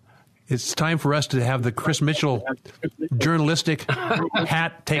 it's time for us to have the Chris Mitchell journalistic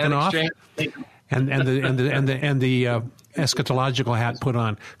hat taken off and the eschatological hat put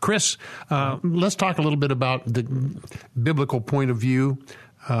on. Chris, let's talk a little bit about the biblical point of view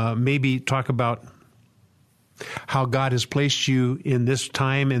maybe talk about how God has placed you in this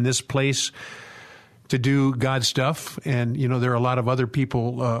time, in this place, to do God's stuff. And, there are a lot of other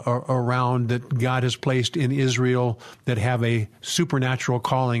people around that God has placed in Israel that have a supernatural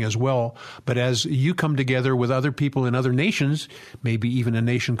calling as well. But as you come together with other people in other nations, maybe even a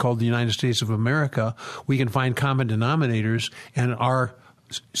nation called the United States of America, we can find common denominators, and our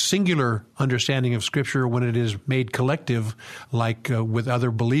singular understanding of Scripture, when it is made collective, like with other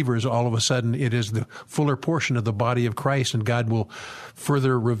believers, all of a sudden it is the fuller portion of the body of Christ, and God will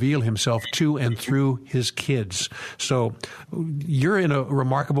further reveal himself to and through his kids. So you're in a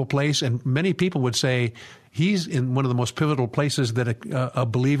remarkable place, and many people would say he's in one of the most pivotal places that a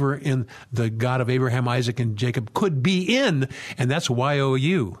believer in the God of Abraham, Isaac, and Jacob could be in, and that's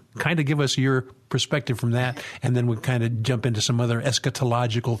YOU. Kind of give us your perspective from that, and then we'll kind of jump into some other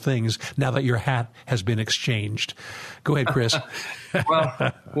eschatological things now that your hat has been exchanged. Go ahead, Chris.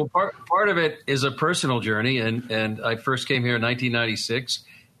 Well, part of it is a personal journey, and I first came here in 1996,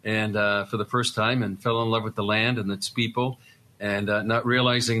 and for the first time, and fell in love with the land and its people, and not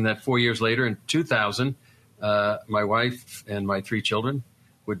realizing that 4 years later, in 2000, my wife and my 3 children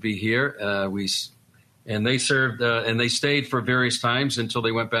would be here. And they served, and they stayed for various times until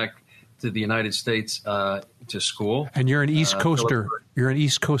they went back to the United States to school. And you're an East Coaster. You're an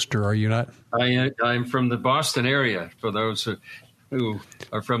East Coaster, are you not? I'm from the Boston area, for those who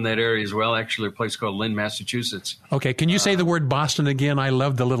are from that area as well. Actually, a place called Lynn, Massachusetts. Okay, can you say the word Boston again? I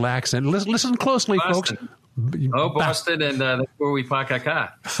love the little accent. Listen closely, Boston. Folks. Oh, Boston, and that's where we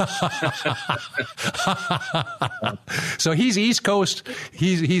pakaka. So he's East Coast,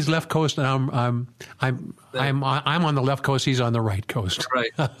 he's left coast, and I'm on the left coast. He's on the right coast.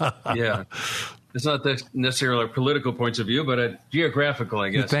 Right. Yeah. It's not necessarily a political points of view, but a geographical, I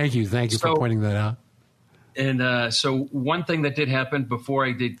guess. Thank you for pointing that out. And so one thing that did happen before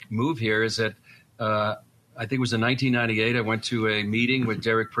I did move here is that I think it was in 1998. I went to a meeting with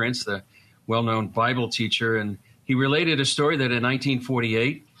Derek Prince, the well-known Bible teacher, and he related a story that in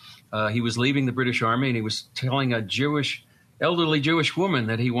 1948 he was leaving the British Army, and he was telling a elderly Jewish woman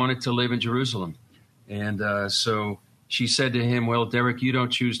that he wanted to live in Jerusalem. And so she said to him, "Well, Derek, you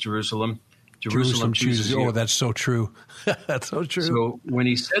don't choose Jerusalem. Jerusalem chooses you." Oh, that's so true. That's so true. So when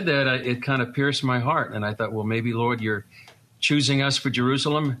he said that, it kind of pierced my heart, and I thought, well, maybe, Lord, you're choosing us for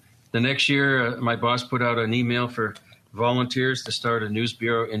Jerusalem. The next year, my boss put out an email for volunteers to start a news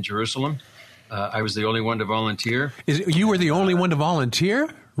bureau in Jerusalem. I was the only one to volunteer. You were the only one to volunteer?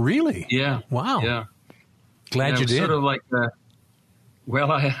 Really? Yeah. Wow. Yeah. Glad you did. Sort of like,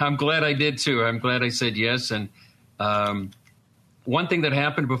 I'm glad I did too. I'm glad I said yes. And one thing that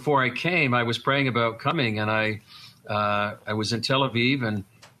happened before I came, I was praying about coming, and I was in Tel Aviv, and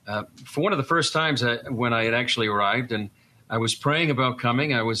for one of the first times when I had actually arrived, and I was praying about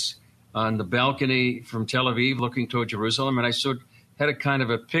coming. I was on the balcony from Tel Aviv looking toward Jerusalem, and I had a kind of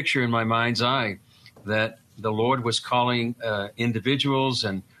a picture in my mind's eye that the Lord was calling individuals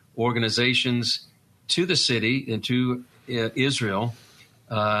and organizations to the city and to Israel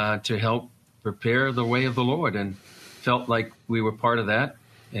to help prepare the way of the Lord, and felt like we were part of that.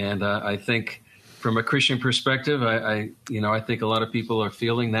 And I think from a Christian perspective, I think a lot of people are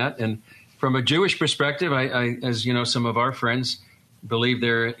feeling that. And from a Jewish perspective, I as you know, some of our friends believe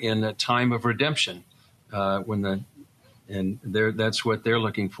they're in a time of redemption that's what they're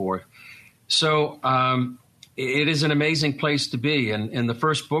looking for. So it is an amazing place to be. And the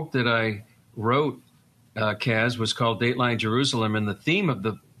first book that I wrote, Kaz, was called Dateline Jerusalem. And the theme of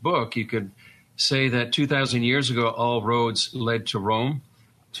the book, you could say that 2,000 years ago, all roads led to Rome.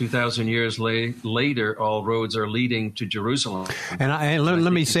 2,000 years later, all roads are leading to Jerusalem. And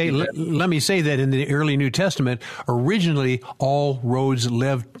let me say that in the early New Testament, originally all roads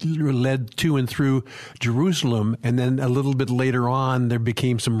led to and through Jerusalem, and then a little bit later on, there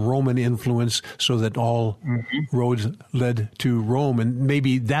became some Roman influence, so that all roads led to Rome. And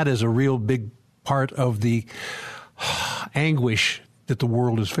maybe that is a real big part of the anguish that the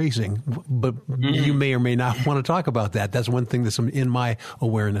world is facing, but you may or may not want to talk about that. That's one thing that's in my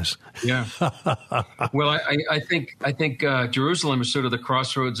awareness. Yeah. Well, I think Jerusalem is sort of the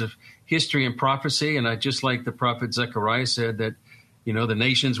crossroads of history and prophecy, and I just like the prophet Zechariah said that, the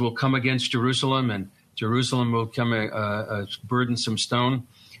nations will come against Jerusalem, and Jerusalem will become a burdensome stone.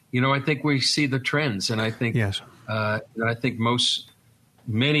 I think we see the trends, and I think yes. I think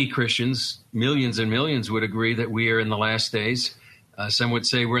many Christians, millions and millions, would agree that we are in the last days. Some would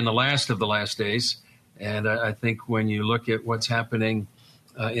say we're in the last of the last days. And I think when you look at what's happening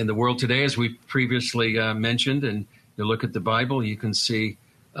in the world today, as we previously mentioned, and you look at the Bible, you can see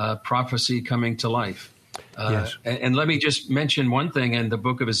prophecy coming to life. Yes. And let me just mention one thing. In the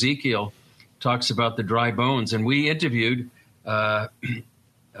book of Ezekiel, talks about the dry bones, and we interviewed, Yaakov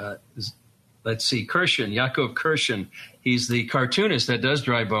Kirshen. He's the cartoonist that does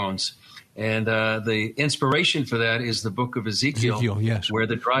Dry Bones, and the inspiration for that is the book of Ezekiel, yes, where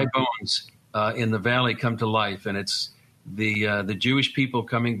the dry bones in the valley come to life, and it's the Jewish people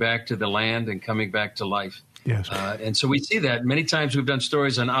coming back to the land and coming back to life. Yes, and so we see that many times. We've done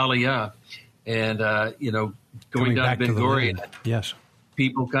stories on Aliyah, and going down Ben Gurion. Yes.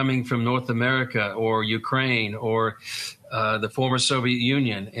 People coming from North America or Ukraine or the former Soviet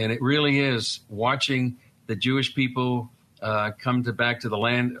Union. And it really is watching the Jewish people come back to the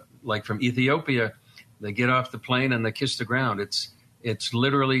land, like from Ethiopia. They get off the plane and they kiss the ground. It's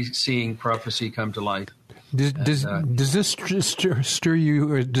literally seeing prophecy come to life. Does this stir you,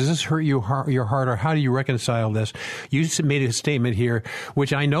 or does this hurt your heart, or how do you reconcile this? You made a statement here,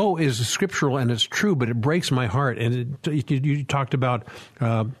 which I know is scriptural and it's true, but it breaks my heart. And you talked about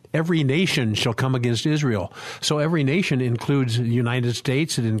every nation shall come against Israel. So every nation includes the United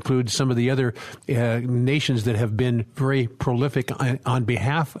States. It includes some of the other nations that have been very prolific on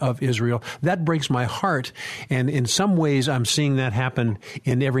behalf of Israel. That breaks my heart. And in some ways, I'm seeing that happen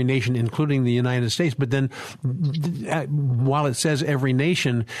in every nation, including the United States. But then while it says every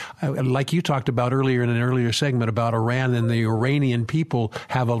nation, like you talked about earlier in an earlier segment about Iran and the Iranian people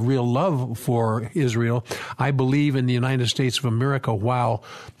have a real love for Israel, I believe in the United States of America, while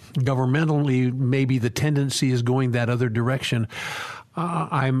governmentally maybe the tendency is going that other direction,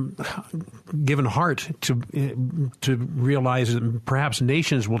 I'm given heart to realize that perhaps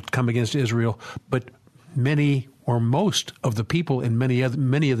nations will come against Israel, but many or most of the people in many of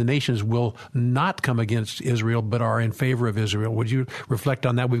the nations will not come against Israel, but are in favor of Israel. Would you reflect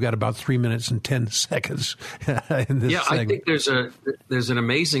on that? We've got about 3 minutes and 10 seconds in this segment. I think there's an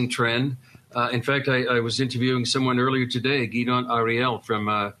amazing trend. In fact, I was interviewing someone earlier today, Gidon Ariel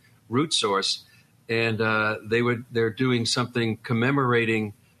from Root Source, and they're doing something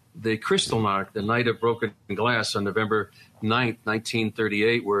commemorating the Kristallnacht, the Night of Broken Glass, on November 9th,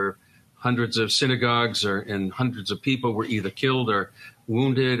 1938, where hundreds of synagogues and hundreds of people were either killed or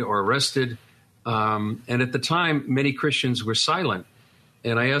wounded or arrested. And at the time, many Christians were silent.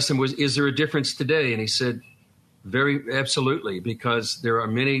 And I asked him, is there a difference today? And he said, absolutely, because there are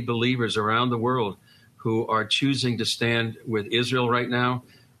many believers around the world who are choosing to stand with Israel right now,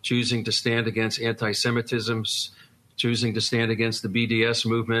 choosing to stand against anti-Semitism, choosing to stand against the BDS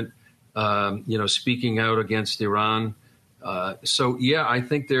movement, speaking out against Iran. I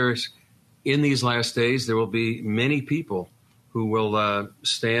think in these last days, there will be many people who will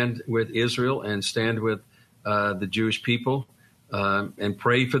stand with Israel and stand with the Jewish people and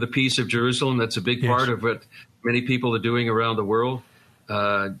pray for the peace of Jerusalem. That's a big part of what many people are doing around the world.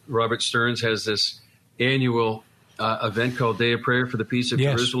 Robert Stearns has this annual event called Day of Prayer for the Peace of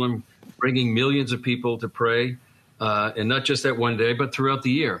Jerusalem, bringing millions of people to pray, and not just that one day, but throughout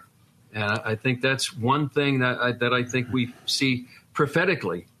the year. And I think that's one thing that I think we see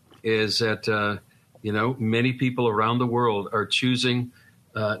prophetically, is that, many people around the world are choosing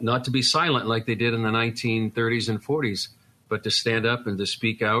not to be silent like they did in the 1930s and 40s, but to stand up and to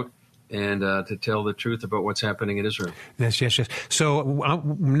speak out and to tell the truth about what's happening in Israel. Yes.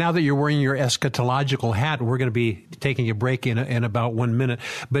 So now that you're wearing your eschatological hat, we're going to be taking a break in about 1 minute.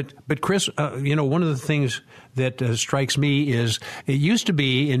 But Chris, one of the things that strikes me is it used to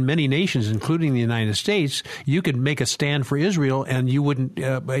be in many nations, including the United States, you could make a stand for Israel and you wouldn't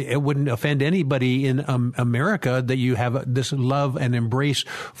it wouldn't offend anybody in America that you have this love and embrace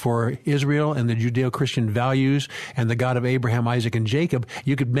for Israel and the Judeo-Christian values and the God of Abraham, Isaac, and Jacob.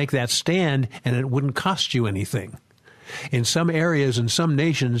 You could make that stand and it wouldn't cost you anything. In some areas, in some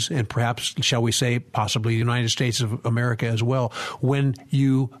nations, and perhaps, shall we say, possibly the United States of America as well, when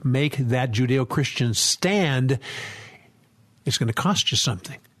you make that Judeo-Christian stand, it's going to cost you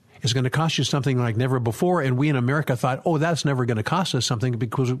something. It's going to cost you something like never before. And we in America thought, that's never going to cost us something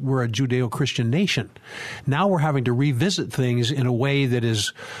because we're a Judeo-Christian nation. Now we're having to revisit things in a way that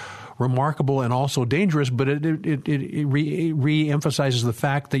is remarkable and also dangerous, but it re-emphasizes the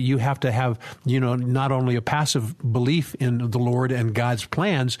fact that you have to have, not only a passive belief in the Lord and God's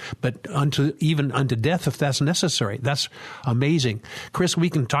plans, but even unto death if that's necessary. That's amazing. Chris,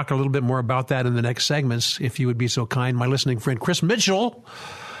 we can talk a little bit more about that in the next segments, if you would be so kind. My listening friend, Chris Mitchell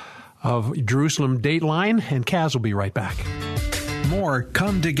of Jerusalem Dateline, and Kaz will be right back. More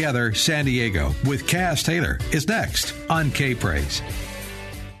Come Together San Diego with Kaz Taylor is next on K-Praise.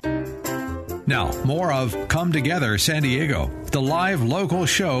 Now, more of Come Together San Diego, the live local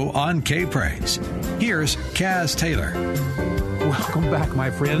show on K-Praise. Here's Kaz Taylor. welcome back,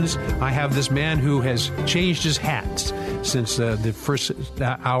 my friends. I have this man who has changed his hats since the first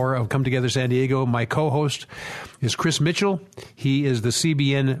hour of Come Together San Diego. My co-host is Chris Mitchell. He is the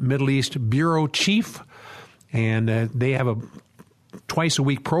CBN Middle East Bureau Chief, and they have a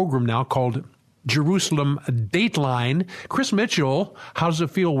twice-a-week program now called Jerusalem Dateline. Chris Mitchell, how does it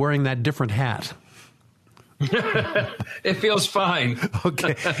feel wearing that different hat? It feels fine.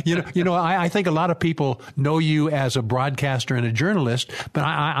 Okay. I think a lot of people know you as a broadcaster and a journalist, but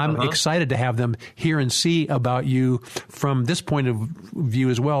I'm excited to have them hear and see about you from this point of view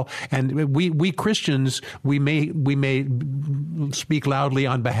as well. And we Christians, we may speak loudly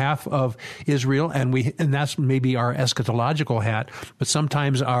on behalf of Israel, and that's maybe our eschatological hat, but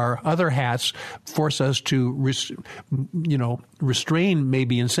sometimes our other hats force us to restrain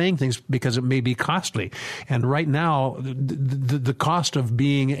maybe in saying things because it may be costly. And right now, the cost of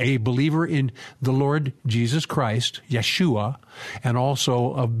being a believer in the Lord Jesus Christ, Yeshua, and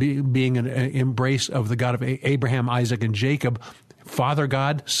also of being an embrace of the God of Abraham, Isaac, and Jacob, Father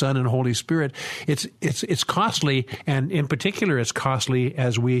God, Son, and Holy Spirit, it's costly, and in particular, it's costly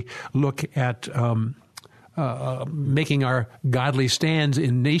as we look at making our godly stands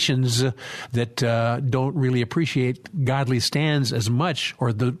in nations that don't really appreciate godly stands as much,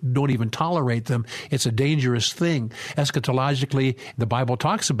 or don't even tolerate them. It's a dangerous thing. Eschatologically, the Bible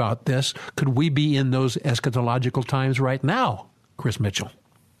talks about this. Could we be in those eschatological times right now, Chris Mitchell?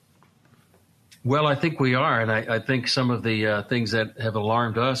 Well, I think we are, and I think some of the things that have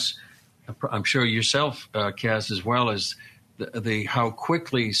alarmed us, I'm sure yourself, Cass, as well, as the how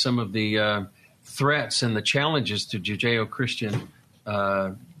quickly some of the threats and the challenges to Judeo-Christian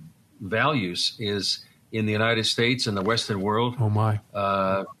values is in the United States and the Western world. Oh, my.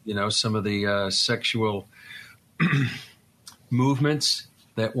 Some of the sexual movements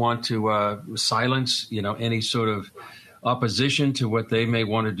that want to silence, any sort of opposition to what they may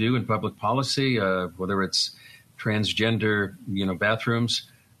want to do in public policy, whether it's transgender, bathrooms.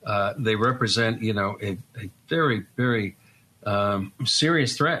 They represent, a very, very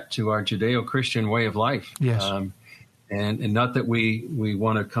serious threat to our Judeo-Christian way of life. Yes. And not that we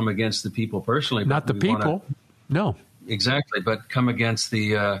want to come against the people personally. Not the people. No. Exactly. But come against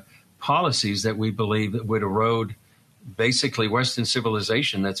the policies that we believe that would erode basically Western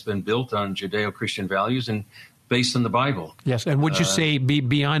civilization that's been built on Judeo-Christian values and based on the Bible. Yes. And would you say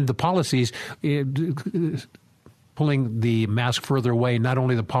beyond the policies, pulling the mask further away, not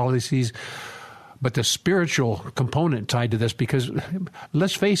only the policies, but the spiritual component tied to this? Because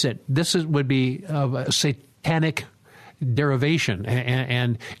let's face it, would be of a satanic derivation,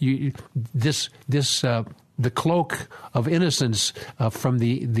 and the cloak of innocence from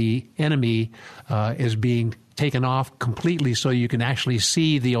the enemy is being taken off completely, so you can actually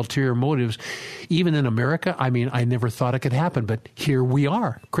see the ulterior motives. Even in America, I never thought it could happen, but here we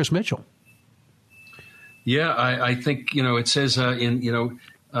are. Chris Mitchell. Yeah, I think it says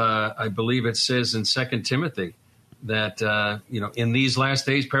I believe it says in 2 Timothy that, in these last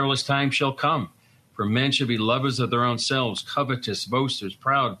days, perilous times shall come. For men shall be lovers of their own selves, covetous, boasters,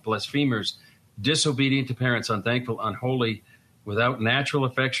 proud, blasphemers, disobedient to parents, unthankful, unholy, without natural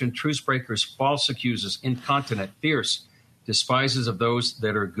affection, truce breakers, false accusers, incontinent, fierce, despisers of those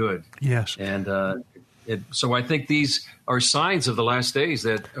that are good. Yes. And so I think these are signs of the last days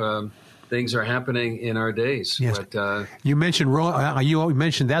that things are happening in our days. Yes. But, you mentioned you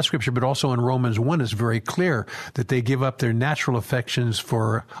mentioned that scripture, but also in Romans 1, it's very clear that they give up their natural affections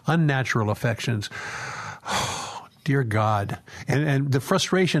for unnatural affections. Oh, dear God. And the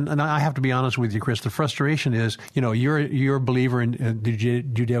frustration, and I have to be honest with you, Chris, the frustration is, you're a believer in the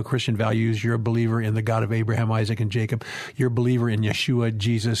Judeo-Christian values. You're a believer in the God of Abraham, Isaac, and Jacob. You're a believer in Yeshua,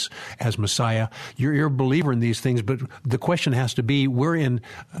 Jesus, as Messiah. You're a believer in these things, but the question has to be,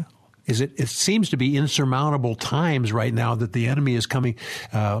 it seems to be insurmountable times right now that the enemy is coming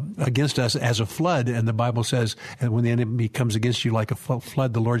against us as a flood. And the Bible says, and when the enemy comes against you like a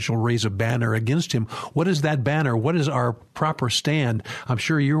flood, the Lord shall raise a banner against him. What is that banner? What is our proper stand? I'm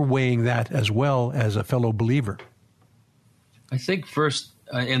sure you're weighing that as well as a fellow believer. I think first,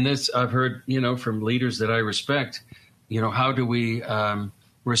 and this I've heard, from leaders that I respect, how do we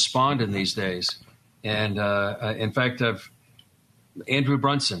respond in these days? And in fact, Andrew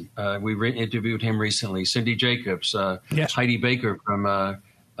Brunson, we interviewed him recently. Cindy Jacobs, yes. Heidi Baker from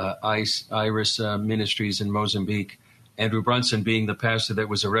Iris Ministries in Mozambique. Andrew Brunson being the pastor that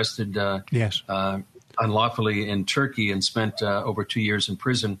was arrested unlawfully in Turkey and spent over 2 years in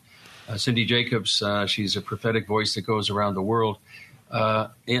prison. Cindy Jacobs, she's a prophetic voice that goes around the world.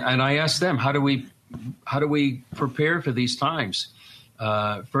 And I asked them, how do we prepare for these times?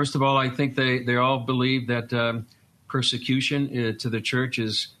 First of all, I think they all believe that persecution to the church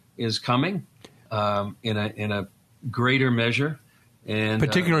is coming in a greater measure, and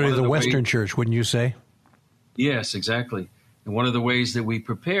particularly the Western church, wouldn't you say? Yes, exactly. And one of the ways that we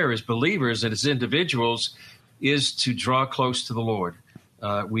prepare as believers and as individuals is to draw close to the Lord.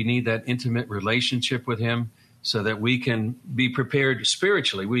 We need that intimate relationship with Him so that we can be prepared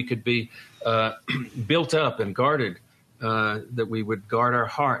spiritually. We could be built up and guarded, that we would guard our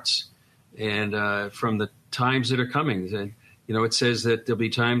hearts and from the times that are coming. And, it says that there'll be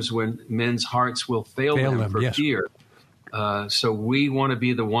times when men's hearts will fail them for yes. fear. So we want to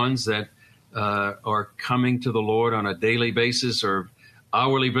be the ones that are coming to the Lord on a daily basis or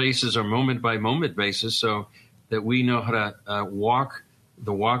hourly basis or moment by moment basis, so that we know how to walk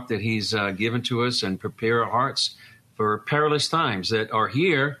the walk that He's given to us and prepare our hearts for perilous times that are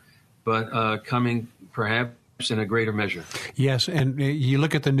here, but coming perhaps in a greater measure. Yes, and you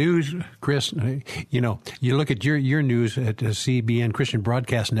look at the news, Chris, you look at your news at the CBN Christian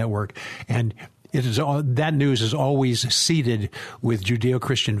Broadcast Network, and that news is always seeded with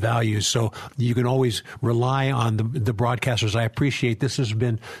Judeo-Christian values, so you can always rely on the broadcasters. I appreciate this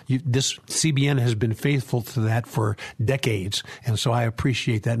CBN has been faithful to that for decades, and so I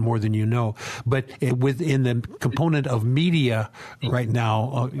appreciate that more than you know. But within the component of media right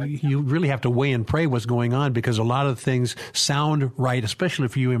now, you really have to weigh and pray what's going on, because a lot of things sound right, especially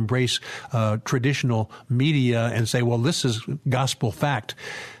if you embrace traditional media and say, well, this is gospel fact.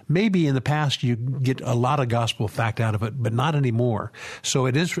 Maybe in the past you get a lot of gospel fact out of it, but not anymore. So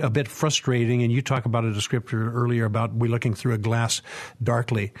it is a bit frustrating, and you talk about it in the scripture earlier about we're looking through a glass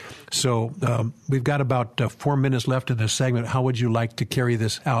darkly. So we've got about 4 minutes left in this segment. How would you like to carry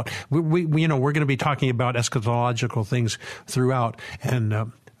this out? We're going to be talking about eschatological things throughout,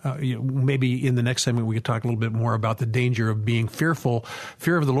 and maybe in the next segment we could talk a little bit more about the danger of being fearful.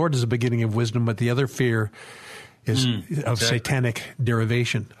 Fear of the Lord is the beginning of wisdom, but the other fear is of satanic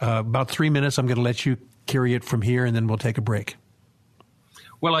derivation. About 3 minutes. I'm going to let you carry it from here, and then we'll take a break.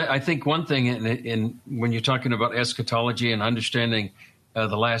 Well, I think one thing in when you're talking about eschatology and understanding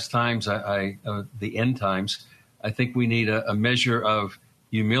the last times, the end times, I think we need a measure of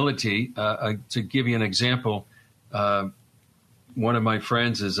humility. To give you an example, one of my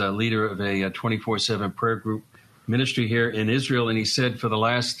friends is a leader of a 24/7 prayer group ministry here in Israel, and he said for the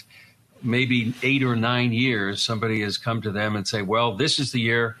last maybe 8 or 9 years, somebody has come to them and say, well, this is the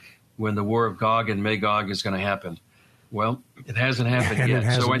year when the war of Gog and Magog is going to happen. Well, it hasn't happened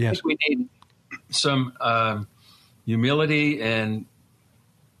yet. So I think we need some humility and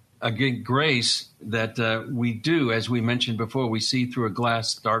again, grace that we do, as we mentioned before, we see through a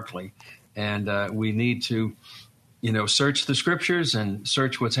glass darkly. And we need to, search the scriptures and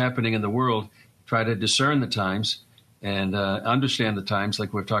search what's happening in the world, try to discern the times, and understand the times,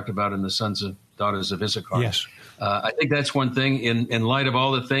 like we've talked about in the sons and daughters of Issachar. Yes. I think that's one thing in light of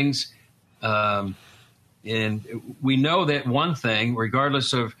all the things. And we know that one thing,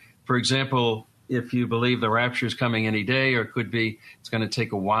 regardless of, for example, if you believe the rapture is coming any day, or it could be it's going to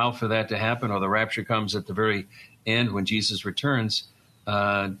take a while for that to happen, or the rapture comes at the very end when Jesus returns,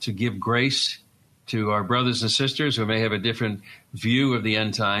 to give grace to our brothers and sisters who may have a different view of the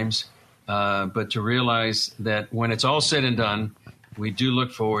end times, but to realize that when it's all said and done, we do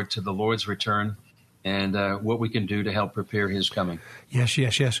look forward to the Lord's return and what we can do to help prepare His coming. Yes.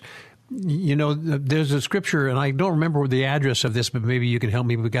 There's a scripture, and I don't remember the address of this, but maybe you can help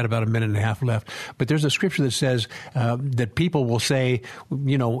me. We've got about a minute and a half left. But there's a scripture that says that people will say,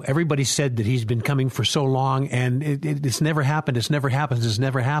 everybody said that He's been coming for so long, and it's never happened. It's never happened. It's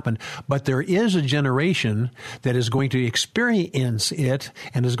never happened. But there is a generation that is going to experience it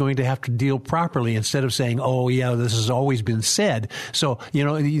and is going to have to deal properly, instead of saying, oh, yeah, this has always been said. So,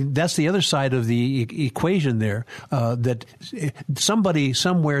 that's the other side of the equation there, that somebody,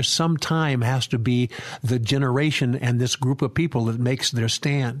 somewhere, time has to be the generation and this group of people that makes their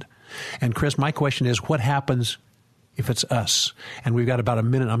stand. And Chris, my question is, what happens if it's us? And we've got about a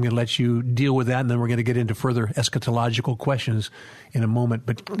minute. I'm going to let you deal with that, and then we're going to get into further eschatological questions in a moment.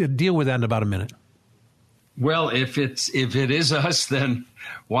 But deal with that in about a minute. Well, if it is us, then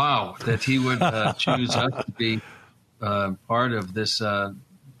wow, that He would choose us to be part of this,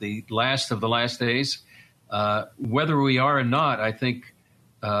 the last of the last days. Whether we are or not, I think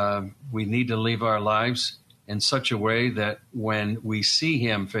we need to live our lives in such a way that when we see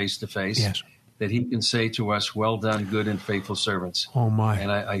Him face to face, yes, that He can say to us, well done, good and faithful servants. Oh, my.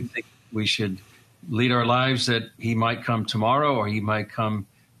 And I think we should lead our lives that He might come tomorrow, or He might come,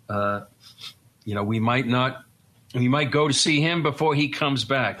 we might go to see Him before He comes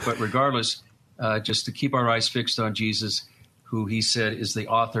back. But regardless, just to keep our eyes fixed on Jesus, who he said is the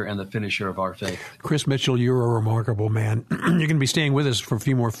author and the finisher of our faith. Chris Mitchell, you're a remarkable man. You're going to be staying with us for a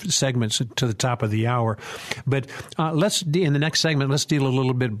few more segments to the top of the hour. But in the next segment, let's deal a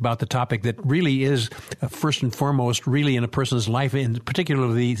little bit about the topic that really is first and foremost really in a person's life, in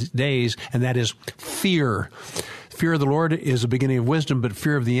particular these days, and that is fear. Fear of the Lord is the beginning of wisdom, but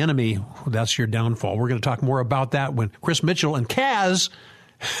fear of the enemy, that's your downfall. We're going to talk more about that when Chris Mitchell and Kaz,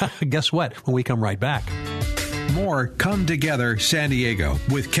 guess what, when we come right back. More Come Together San Diego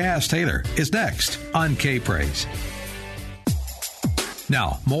with Kaz Taylor is next on K-Praise.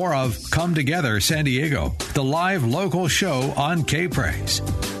 Now, more of Come Together San Diego, the live local show on K-Praise.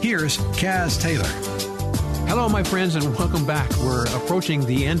 Here's Kaz Taylor. Hello, my friends, and welcome back. We're approaching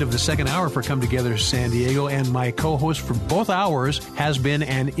the end of the second hour for Come Together San Diego, and my co-host for both hours has been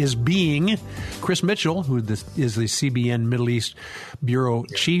and is being Chris Mitchell, who is the CBN Middle East Bureau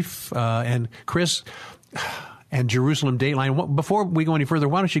Chief. And Chris and Jerusalem Dateline. Before we go any further,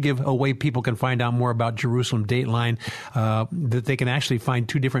 why don't you give a way people can find out more about Jerusalem Dateline, that they can actually find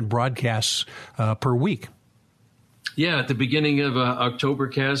 2 different broadcasts per week? Yeah, at the beginning of October,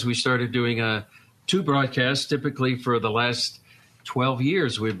 Kaz, we started doing 2 broadcasts. Typically for the last 12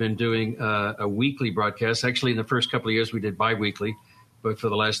 years, we've been doing a weekly broadcast. Actually, in the first couple of years, we did biweekly, but for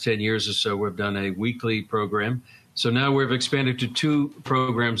the last 10 years or so, we've done a weekly program. So now we've expanded to 2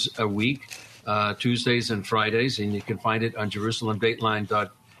 programs a week, Tuesdays and Fridays, and you can find it on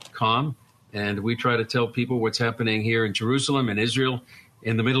JerusalemDateline.com. And we try to tell people what's happening here in Jerusalem and Israel,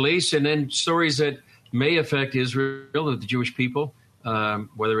 in the Middle East, and then stories that may affect Israel or the Jewish people,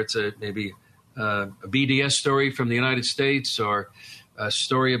 whether it's maybe a BDS story from the United States or a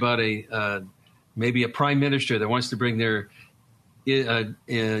story about maybe a prime minister that wants to bring their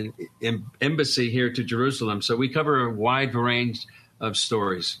embassy here to Jerusalem. So we cover a wide range of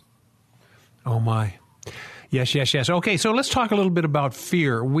stories. Oh, my. Yes. Okay, so let's talk a little bit about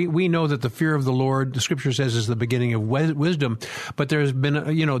fear. We know that the fear of the Lord, the Scripture says, is the beginning of wisdom, but there's been,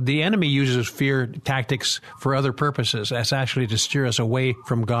 the enemy uses fear tactics for other purposes. That's actually to steer us away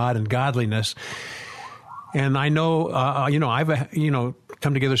from God and godliness. And I know, I've,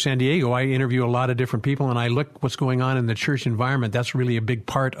 Come Together San Diego, I interview a lot of different people, and I look what's going on in the church environment. That's really a big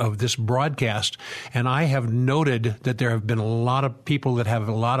part of this broadcast. And I have noted that there have been a lot of people that have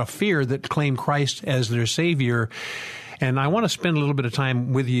a lot of fear that claim Christ as their Savior. And I want to spend a little bit of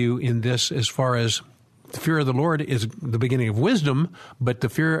time with you in this as far as the fear of the Lord is the beginning of wisdom, but the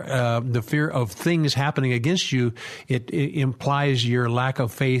fear of things happening against you, it implies your lack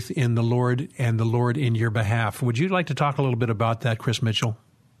of faith in the Lord and the Lord in your behalf. Would you like to talk a little bit about that, Chris Mitchell?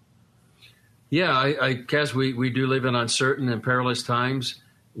 Yeah, I guess we do live in uncertain and perilous times.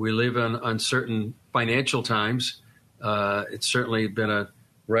 We live in uncertain financial times. It's certainly been a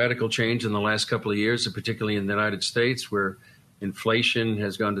radical change in the last couple of years, and particularly in the United States, where inflation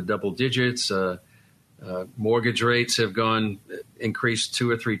has gone to double digits. Mortgage rates have increased 2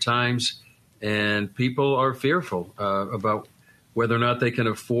 or 3 times, and people are fearful about whether or not they can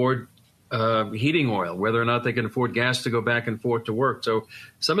afford heating oil, whether or not they can afford gas to go back and forth to work. So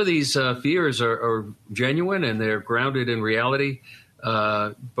some of these fears are genuine and they're grounded in reality.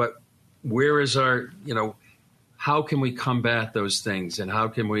 But where is how can we combat those things, and how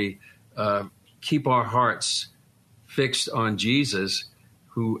can we keep our hearts fixed on Jesus,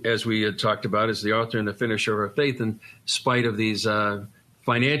 who, as we had talked about, is the author and the finisher of our faith, in spite of these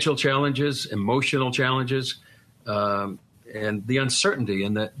financial challenges, emotional challenges, and the uncertainty.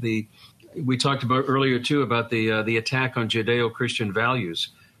 And that we talked about earlier, too, about the attack on Judeo-Christian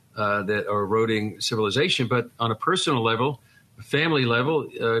values that are eroding civilization. But on a personal level, family level,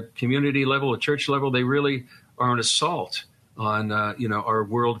 community level, a church level, they really are an assault on our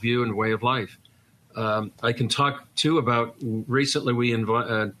worldview and way of life. I can talk, too, about recently we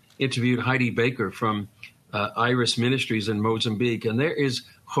interviewed Heidi Baker from Iris Ministries in Mozambique, and there is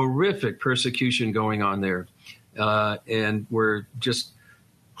horrific persecution going on there. And we're just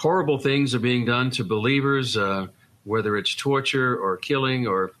horrible things are being done to believers, whether it's torture or killing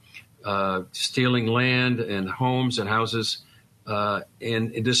or stealing land and homes and houses.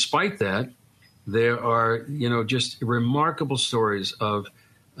 And despite that, there are, just remarkable stories of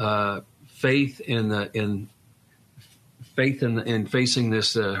faith in facing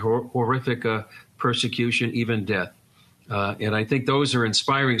this horrific persecution, even death. And I think those are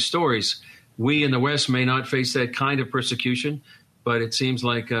inspiring stories. We in the West may not face that kind of persecution, but it seems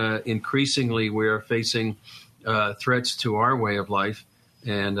like increasingly we're facing threats to our way of life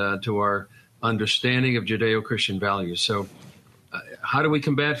and to our understanding of Judeo-Christian values. So how do we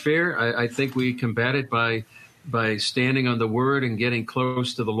combat fear? I think we combat it by standing on the Word and getting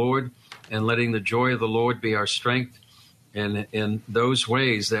close to the Lord, and letting the joy of the Lord be our strength, And in those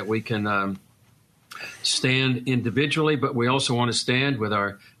ways that we can stand individually, but we also want to stand with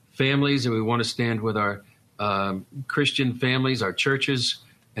our families, and we want to stand with our Christian families, our churches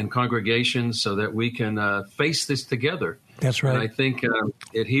and congregations, so that we can face this together. That's right. And I think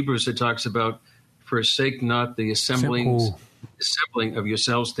at Hebrews it talks about forsake not the assembling of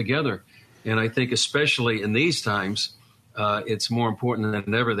yourselves together. And I think especially in these times, it's more important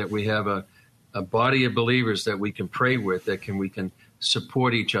than ever that we have a body of believers that we can pray with, we can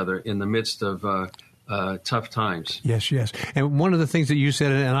support each other in the midst of tough times. Yes. And one of the things that you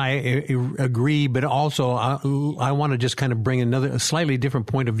said, and I agree, but also I want to just kind of bring a slightly different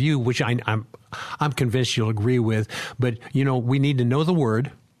point of view, which I'm convinced you'll agree with. But, we need to know the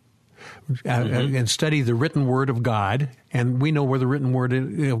Word and study the written Word of God. And we know where the written Word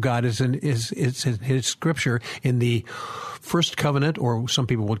of God is in His Scripture in the First Covenant, or some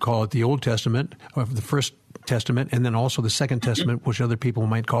people would call it the Old Testament, or the First Testament, and then also the Second Testament, which other people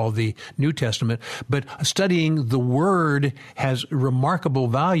might call the New Testament. But studying the Word has remarkable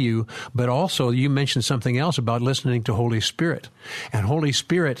value, but also you mentioned something else about listening to Holy Spirit. And Holy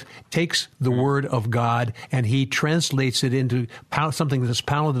Spirit takes the Word of God and He translates it into something that's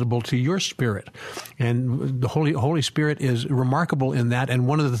palatable to your spirit. And the Holy Spirit is remarkable in that, and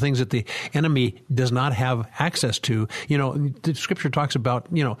one of the things that the enemy does not have access to. The Scripture talks about,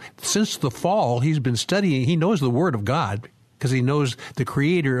 since the fall, he's been studying. He knows the Word of God because he knows the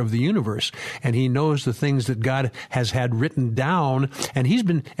Creator of the universe, and he knows the things that God has had written down. And he's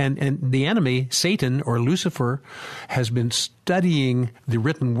been, and the enemy, Satan or Lucifer, has been studying the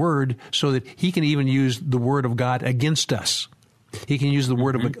written Word so that he can even use the Word of God against us. He can use the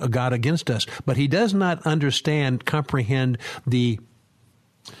Word of God against us, but he does not comprehend the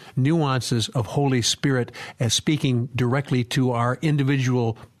nuances of Holy Spirit as speaking directly to our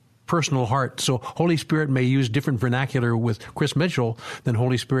individual personal heart. So Holy Spirit may use different vernacular with Chris Mitchell than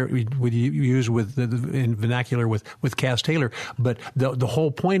Holy Spirit would use in vernacular with Cass Taylor. But the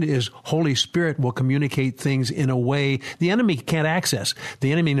whole point is Holy Spirit will communicate things in a way the enemy can't access.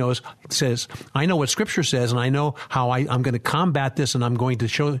 The enemy says, I know what Scripture says, and I know how I'm going to combat this, and I'm going to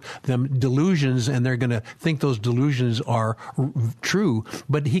show them delusions, and they're going to think those delusions are true.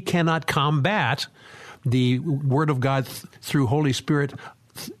 But he cannot combat the Word of God through Holy Spirit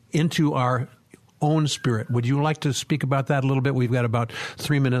into our own spirit. Would you like to speak about that a little bit? We've got about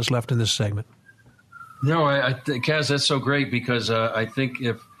 3 minutes left in this segment. No, Kaz, that's so great, because I think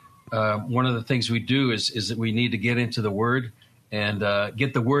if one of the things we do is that we need to get into the Word and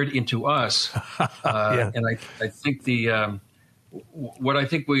get the Word into us. Yeah. And I think what I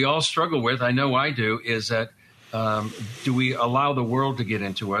think we all struggle with, I know I do, is that do we allow the world to get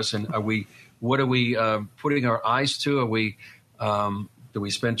into us? And what are we putting our eyes to? Do we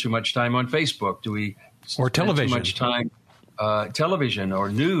spend too much time on Facebook? Do we spend too much time television or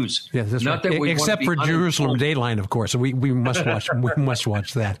news? Yeah, that's not right. Except for Jerusalem Dateline, of course. We must watch. We must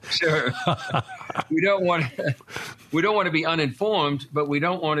watch that. Sure. We don't want to be uninformed, but we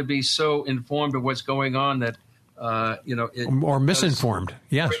don't want to be so informed of what's going on that or misinformed.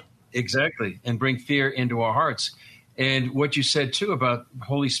 Yes, exactly, and bring fear into our hearts. And what you said too about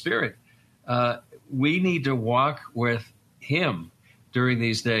Holy Spirit, we need to walk with Him during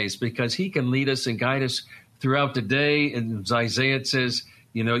these days, because He can lead us and guide us throughout the day. And as Isaiah says,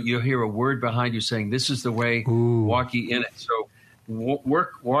 you'll hear a word behind you saying, this is the way, walk ye in it. So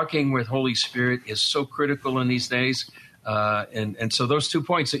walking with Holy Spirit is so critical in these days. And so those 2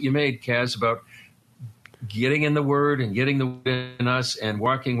 points that you made, Kaz, about getting in the Word and getting the Word in us and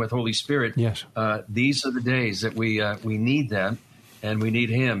walking with Holy Spirit, yes, these are the days that we need that, and we need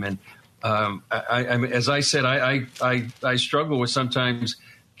Him. And as I said, I struggle with sometimes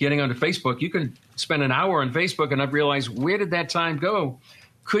getting onto Facebook. You can spend an hour on Facebook and I've realized, where did that time go?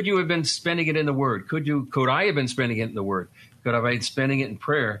 Could you have been spending it in the Word? Could I have been spending it in the Word? Could I have been spending it in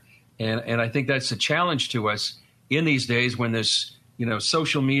prayer? And I think that's a challenge to us in these days when there's,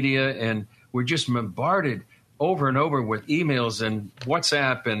 social media, and we're just bombarded over and over with emails and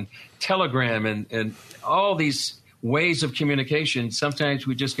WhatsApp and Telegram and all these ways of communication. Sometimes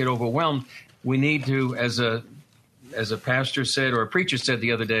we just get overwhelmed. We need to, as a pastor said, or a preacher said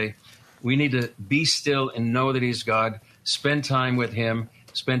the other day, we need to be still and know that He's God, spend time with Him,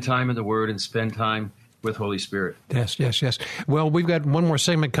 spend time in the Word, and spend time with Holy Spirit. Yes. Well, we've got one more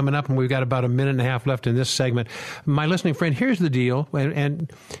segment coming up, and we've got about a minute and a half left in this segment. My listening friend, here's the deal,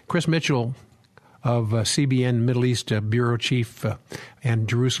 and Chris Mitchell of CBN Middle East Bureau Chief and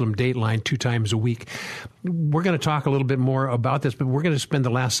Jerusalem Dateline 2 times a week. We're going to talk a little bit more about this, but we're going to spend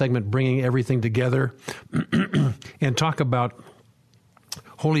the last segment bringing everything together and talk about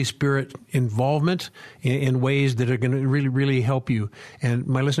Holy Spirit involvement in ways that are going to really, really help you. And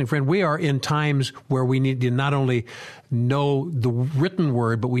my listening friend, we are in times where we need to not only know the written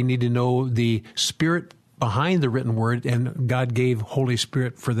word, but we need to know the Spirit behind the written word, and God gave Holy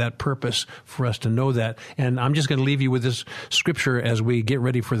Spirit for that purpose, for us to know that. And I'm just going to leave you with this scripture as we get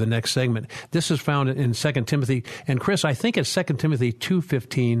ready for the next segment. This is found in 2 Timothy. And Chris, I think it's 2 Timothy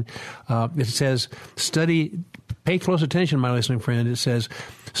 2:15. It says, study, pay close attention, my listening friend. It says,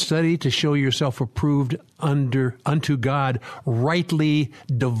 study to show yourself approved unto God, rightly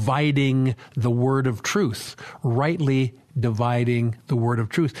dividing the word of truth. Rightly dividing the word of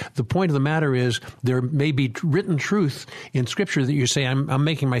truth. The point of the matter is there may be written truth in Scripture that you say, I'm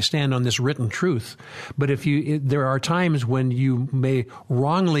making my stand on this written truth. But there are times when you may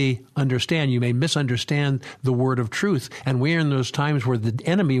wrongly understand, you may misunderstand the word of truth. And we're in those times where the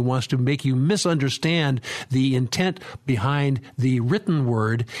enemy wants to make you misunderstand the intent behind the written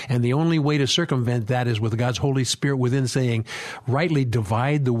word. And the only way to circumvent that is with God's Holy Spirit within, saying, rightly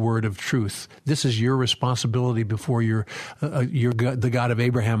divide the word of truth. This is your responsibility before you're the God of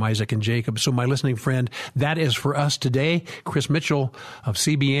Abraham, Isaac, and Jacob. So my listening friend, that is for us today. Chris Mitchell of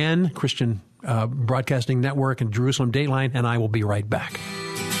CBN, Christian Broadcasting Network, and Jerusalem Dateline, and I will be right back.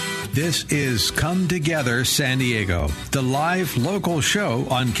 This is Come Together San Diego, the live local show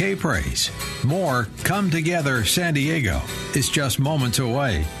on K-Praise. More Come Together San Diego is just moments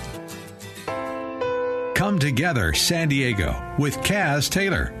away. Come Together San Diego with Kaz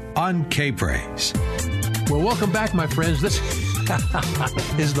Taylor on K-Praise. Well, welcome back, my friends. This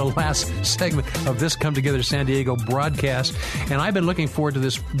is the last segment of this Come Together San Diego broadcast, and I've been looking forward to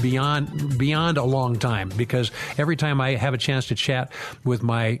this beyond a long time, because every time I have a chance to chat with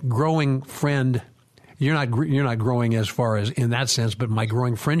my growing friend, you're not growing as far as in that sense, but my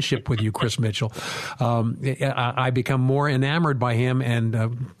growing friendship with you, Chris Mitchell, I become more enamored by him, and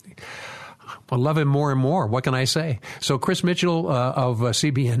I love him more and more. What can I say? So Chris Mitchell of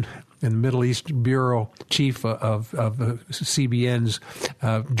CBN and the Middle East Bureau Chief of CBN's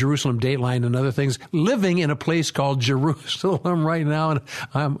Jerusalem Dateline and other things, living in a place called Jerusalem right now. And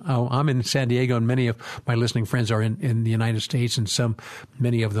I'm in San Diego, and many of my listening friends are in the United States, and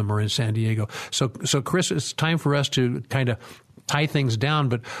many of them are in San Diego. So Chris, it's time for us to kind of tie things down,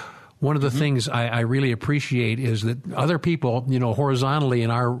 but one of the things I really appreciate is that other people, horizontally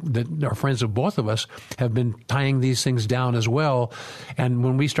that are friends of both of us, have been tying these things down as well. And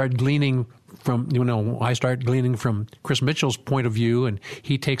when we start gleaning from, I start gleaning from Chris Mitchell's point of view, and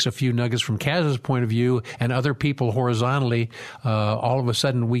he takes a few nuggets from Kaz's point of view, and other people horizontally, all of a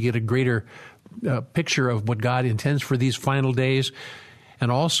sudden we get a greater picture of what God intends for these final days. And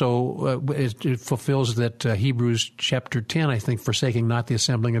also, it fulfills that Hebrews chapter 10, I think, forsaking not the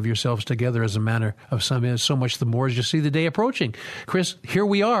assembling of yourselves together as a manner of some is, so much the more as you see the day approaching. Chris, here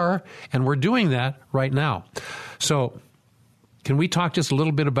we are, and we're doing that right now. So can we talk just a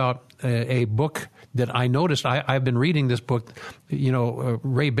little bit about a book that I noticed? I've been reading this book,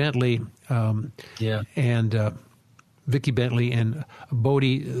 Ray Bentley and Vicki Bentley and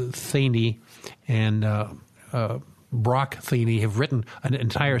Bodhi Thaney and Brock Thaney have written an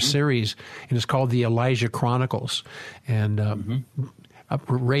entire series, and it's called the Elijah Chronicles. And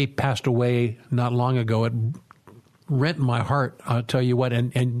Ray passed away not long ago. It rent my heart, I'll tell you what,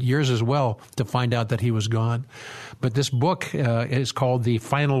 and yours as well, to find out that he was gone. But this book is called The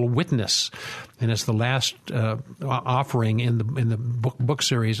Final Witness, and it's the last offering in the book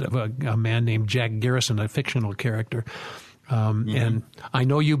series of a man named Jack Garrison, a fictional character. And I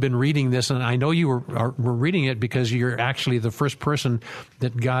know you've been reading this, and I know you were reading it because you're actually the first person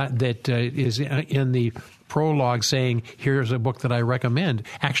that is in the prologue saying, here's a book that I recommend.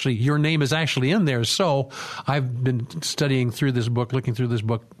 Actually, your name is actually in there. So I've been studying through this book, looking through this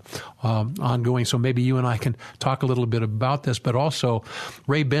book ongoing. So maybe you and I can talk a little bit about this, but also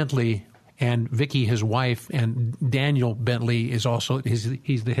Ray Bentley and Vicki, his wife, and Daniel Bentley is also,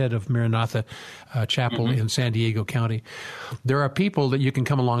 he's the head of Maranatha Chapel in San Diego County. There are people that you can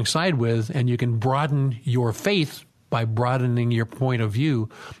come alongside with, and you can broaden your faith by broadening your point of view.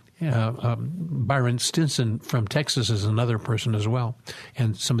 Byron Stinson from Texas is another person as well,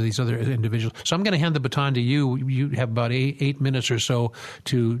 and some of these other individuals. So I'm going to hand the baton to you. You have about eight minutes or so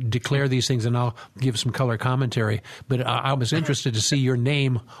to declare these things, and I'll give some color commentary. But I was interested to see your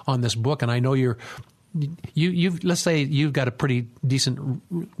name on this book, and I know you've let's say you've got a pretty decent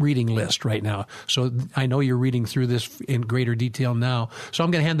reading list right now. So I know you're reading through this in greater detail now. So I'm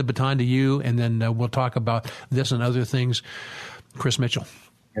going to hand the baton to you, and then we'll talk about this and other things. Chris Mitchell.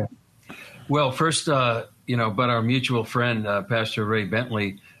 Yeah. Well, first, but our mutual friend, Pastor Ray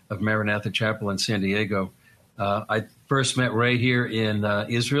Bentley of Maranatha Chapel in San Diego. first met Ray here in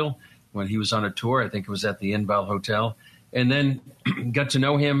Israel when he was on a tour. I think it was at the Inbal Hotel. And then got to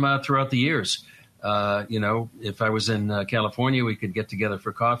know him throughout the years. If I was in California, we could get together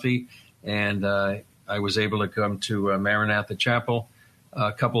for coffee. And I was able to come to Maranatha Chapel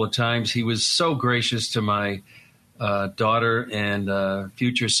a couple of times. He was so gracious to my daughter and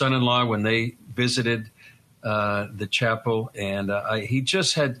future son-in-law when they visited the chapel. And he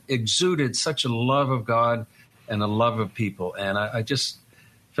just had exuded such a love of God and a love of people. And I just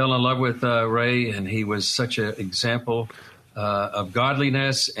fell in love with Ray, and he was such an example of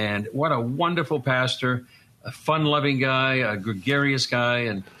godliness. And what a wonderful pastor, a fun-loving guy, a gregarious guy,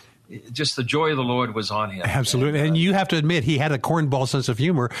 and just the joy of the Lord was on him. Absolutely. And you have to admit, he had a cornball sense of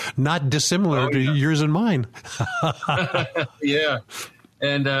humor, not dissimilar to yours and mine. Yeah.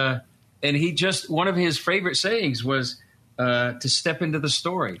 And he just, one of his favorite sayings was to step into the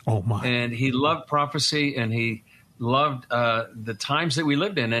story. Oh, my. And he loved prophecy, and he loved the times that we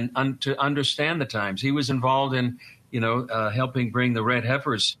lived in, and to understand the times. He was involved in, helping bring the red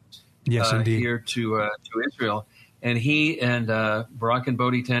heifers here to Israel. And he and Barak and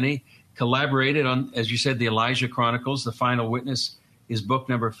Bodhi Tenney collaborated on, as you said, the Elijah Chronicles. The Final Witness is book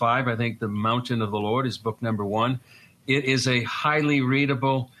number 5. I think The Mountain of the Lord is book number 1. It is a highly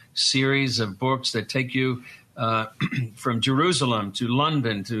readable series of books that take you from Jerusalem to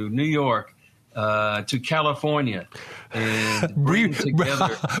London to New York to California, and bring together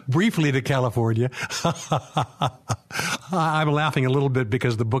briefly to California. I'm laughing a little bit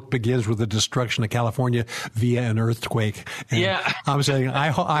because the book begins with the destruction of California via an earthquake. And yeah, I'm saying I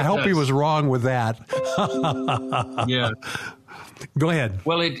hope he was wrong with that. Yeah, go ahead.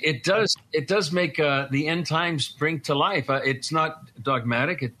 Well, it does make the end times bring to life. It's not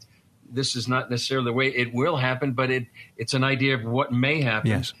dogmatic. This is not necessarily the way it will happen, but it's an idea of what may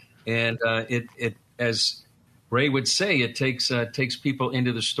happen. Yes. And it, as Ray would say, it takes people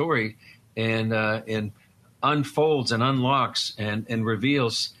into the story and unfolds and unlocks and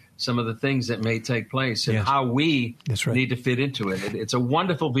reveals some of the things that may take place and how we need to fit into it. It's a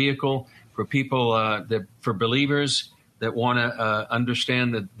wonderful vehicle for people, for believers that want to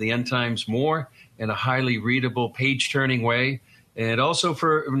understand the end times more in a highly readable, page-turning way, and also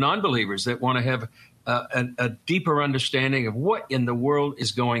for non-believers that want to have a deeper understanding of what in the world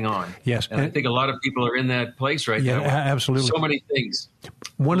is going on. Yes. And I think a lot of people are in that place right now. Absolutely. So many things.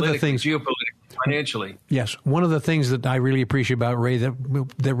 One of the things, geopolitically, financially. Yes. One of the things that I really appreciate about Ray that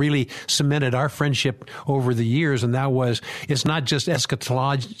really cemented our friendship over the years, and that was, it's not just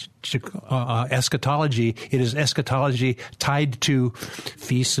eschatology. It is eschatology tied to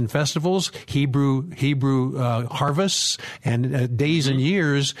feasts and festivals, Hebrew harvests, and days and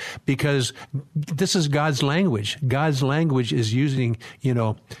years, because this is God's language. God's language is using,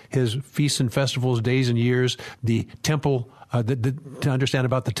 his feasts and festivals, days and years, the temple. To understand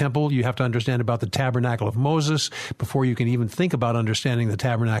about the temple, you have to understand about the tabernacle of Moses before you can even think about understanding the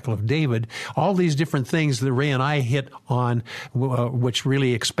tabernacle of David. All these different things that Ray and I hit on, which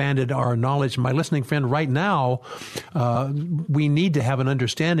really expanded our knowledge. My listening friend, right now, we need to have an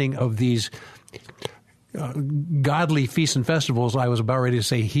understanding of these godly feasts and festivals. I was about ready to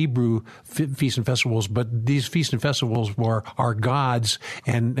say Hebrew feasts and festivals, but these feasts and festivals are God's,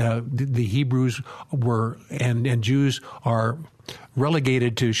 and the Hebrews and Jews are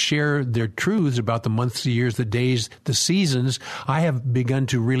relegated to share their truths about the months, the years, the days, the seasons. I have begun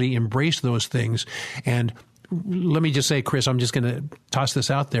to really embrace those things. And let me just say, Chris, I'm just going to toss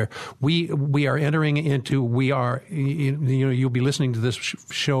this out there. We are entering into, you'll be listening to this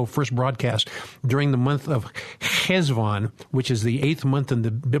show, first broadcast, during the month of Cheshvan, which is the 8th month in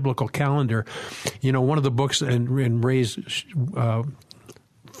the biblical calendar. One of the books in Ray's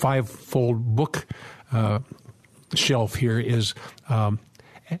five-fold book shelf here is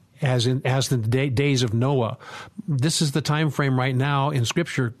as in the days of Noah. This is the time frame right now in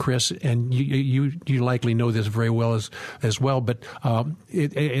Scripture, Chris, and you likely know this very well as well. But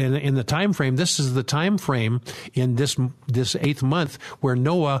in the time frame, this is the time frame in this 8th month where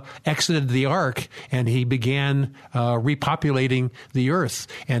Noah exited the ark and he began repopulating the earth.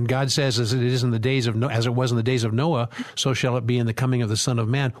 And God says, as it was in the days of Noah, so shall it be in the coming of the Son of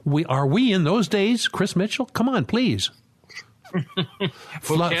Man. Are we in those days, Chris Mitchell? Come on, please.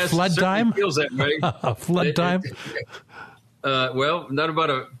 Flood time? Feels that way. Flood time? Well, not about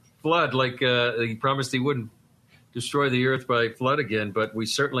a flood, like he promised he wouldn't destroy the earth by flood again, but we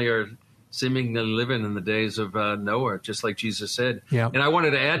certainly are seemingly living in the days of Noah, just like Jesus said. Yeah. And I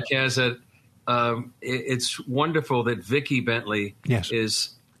wanted to add, Kaz, that it's wonderful that Vicki Bentley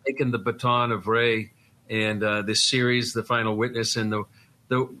is taking the baton of Ray and this series, The Final Witness, and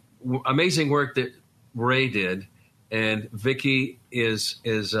the amazing work that Ray did. and Vicki is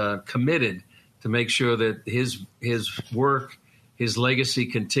committed to make sure that his work, his legacy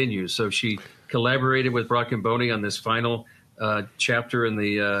continues. So she collaborated with Brock and Boney on this final chapter in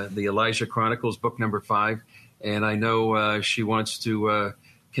the Elijah Chronicles, book number 5, and I know she wants to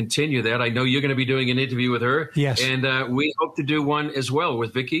continue that. I know you're going to be doing an interview with her. Yes. And we hope to do one as well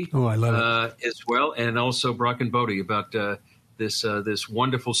with Vicki. Oh, I love it. As well, and also Brock and Bodie about this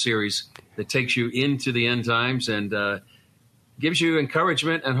wonderful series that takes you into the end times and gives you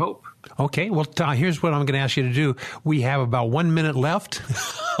encouragement and hope. Okay, well, here's what I'm going to ask you to do. We have about 1 minute left.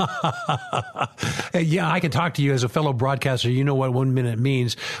 Yeah, I can talk to you as a fellow broadcaster. You know what 1 minute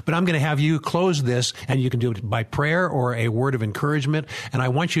means. But I'm going to have you close this, and you can do it by prayer or a word of encouragement. And I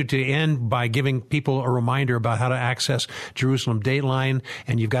want you to end by giving people a reminder about how to access Jerusalem Dateline.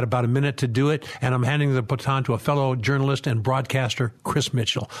 And you've got about a minute to do it. And I'm handing the baton to a fellow journalist and broadcaster, Chris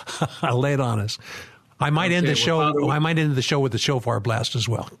Mitchell. Lay it on us. I might end the show. Father, I might end the show with the shofar blast as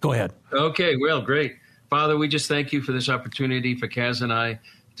well. Go ahead. Okay. Well, great, Father. We just thank you for this opportunity for Kaz and I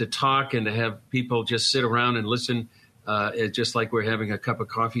to talk and to have people just sit around and listen, just like we're having a cup of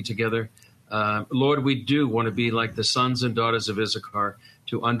coffee together. Lord, we do want to be like the sons and daughters of Issachar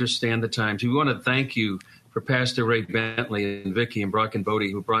to understand the times. We want to thank you for Pastor Ray Bentley and Vicki and Brock and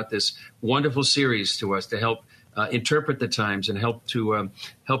Bodie, who brought this wonderful series to us to help interpret the times and help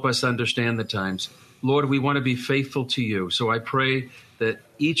us understand the times. Lord, we want to be faithful to you. So I pray that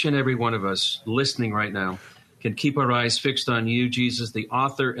each and every one of us listening right now can keep our eyes fixed on you, Jesus, the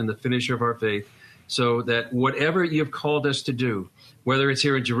author and the finisher of our faith, so that whatever you've called us to do, whether it's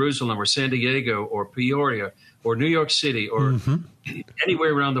here in Jerusalem or San Diego or Peoria or New York City or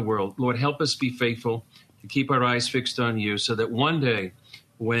anywhere around the world, Lord, help us be faithful to keep our eyes fixed on you so that one day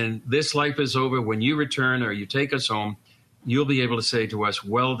when this life is over, when you return or you take us home, you'll be able to say to us,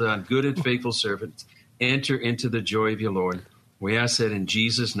 well done, good and faithful servant. Enter into the joy of your Lord. We ask that in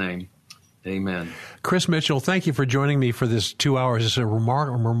Jesus' name. Amen. Chris Mitchell, thank you for joining me for this 2 hours. It's a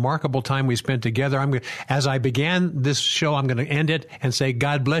remarkable time we spent together. As I began this show, I'm going to end it and say,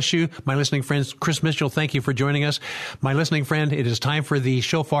 God bless you, my listening friends. Chris Mitchell, thank you for joining us. My listening friend, it is time for the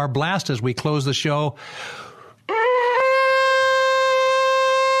shofar blast as we close the show.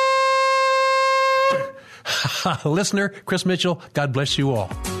 Listener, Chris Mitchell, God bless you all.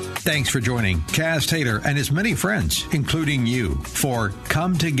 Thanks for joining Kaz Taylor and his many friends, including you, for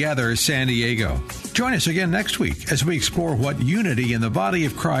Come Together San Diego. Join us again next week as we explore what unity in the body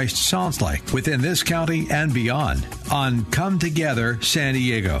of Christ sounds like within this county and beyond on Come Together San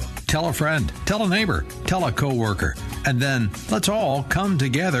Diego. Tell a friend, tell a neighbor, tell a coworker, and then let's all come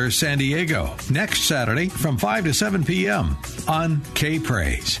together San Diego next Saturday from 5 to 7 p.m. on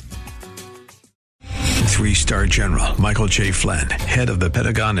K-Praise. 3-star General Michael J. Flynn, head of the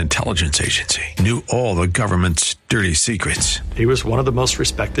Pentagon Intelligence Agency, knew all the government's dirty secrets. He was one of the most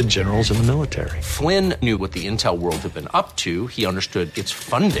respected generals in the military. Flynn knew what the intel world had been up to. He understood its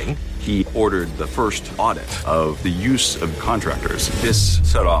funding. He ordered the first audit of the use of contractors. This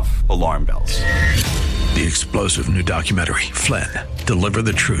set off alarm bells. The explosive new documentary, Flynn, Deliver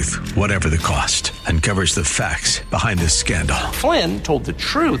the Truth, Whatever the Cost, uncovers the facts behind this scandal. Flynn told the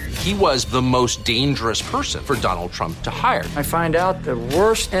truth. He was the most dangerous person for Donald Trump to hire. I find out the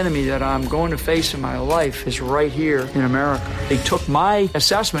worst enemy that I'm going to face in my life is right here in America. They took my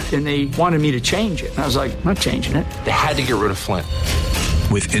assessment and they wanted me to change it. And I was like, I'm not changing it. They had to get rid of Flynn.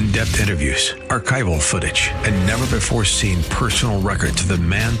 With in-depth interviews, archival footage, and never-before-seen personal records of the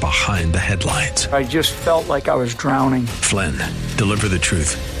man behind the headlines. I just felt like I was drowning. Flynn, Deliver the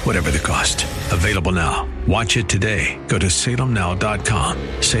Truth, Whatever the Cost. Available now. Watch it today. Go to salemnow.com.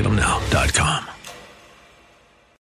 salemnow.com.